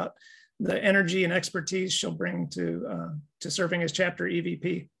excited about the energy and expertise she'll bring to serving as chapter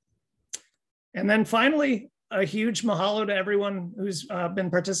EVP. And then finally, a huge mahalo to everyone who's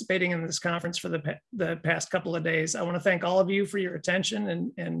been participating in this conference for the past couple of days. I want to thank all of you for your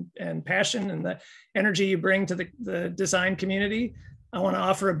attention and passion and the energy you bring to the design community. I want to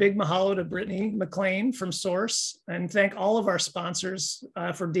offer a big mahalo to Brittany McLean from Source, and thank all of our sponsors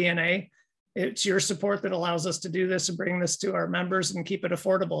for DnA. It's your support that allows us to do this and bring this to our members and keep it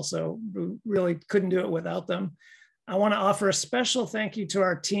affordable. So we really couldn't do it without them. I want to offer a special thank you to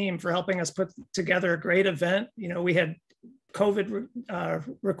our team for helping us put together a great event. You know, we had COVID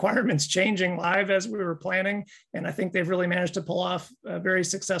requirements changing live as we were planning, and I think they've really managed to pull off a very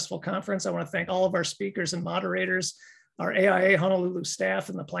successful conference. I want to thank all of our speakers and moderators, our AIA Honolulu staff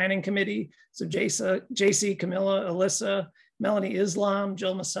and the planning committee. So JC, Camilla, Alyssa, Melanie Islam,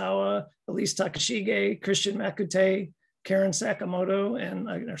 Jill Masawa, Elise Takashige, Christian Makute, Karen Sakamoto and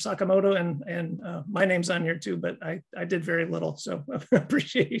my name's on here too, but I did very little. So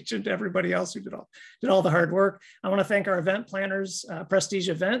appreciation to everybody else who did all the hard work. I want to thank our event planners, Prestige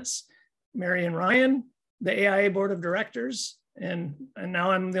Events, Mary and Ryan, the AIA Board of Directors, and now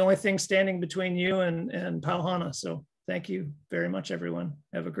I'm the only thing standing between you and Pauhana. So thank you very much, everyone.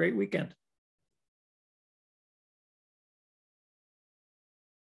 Have a great weekend.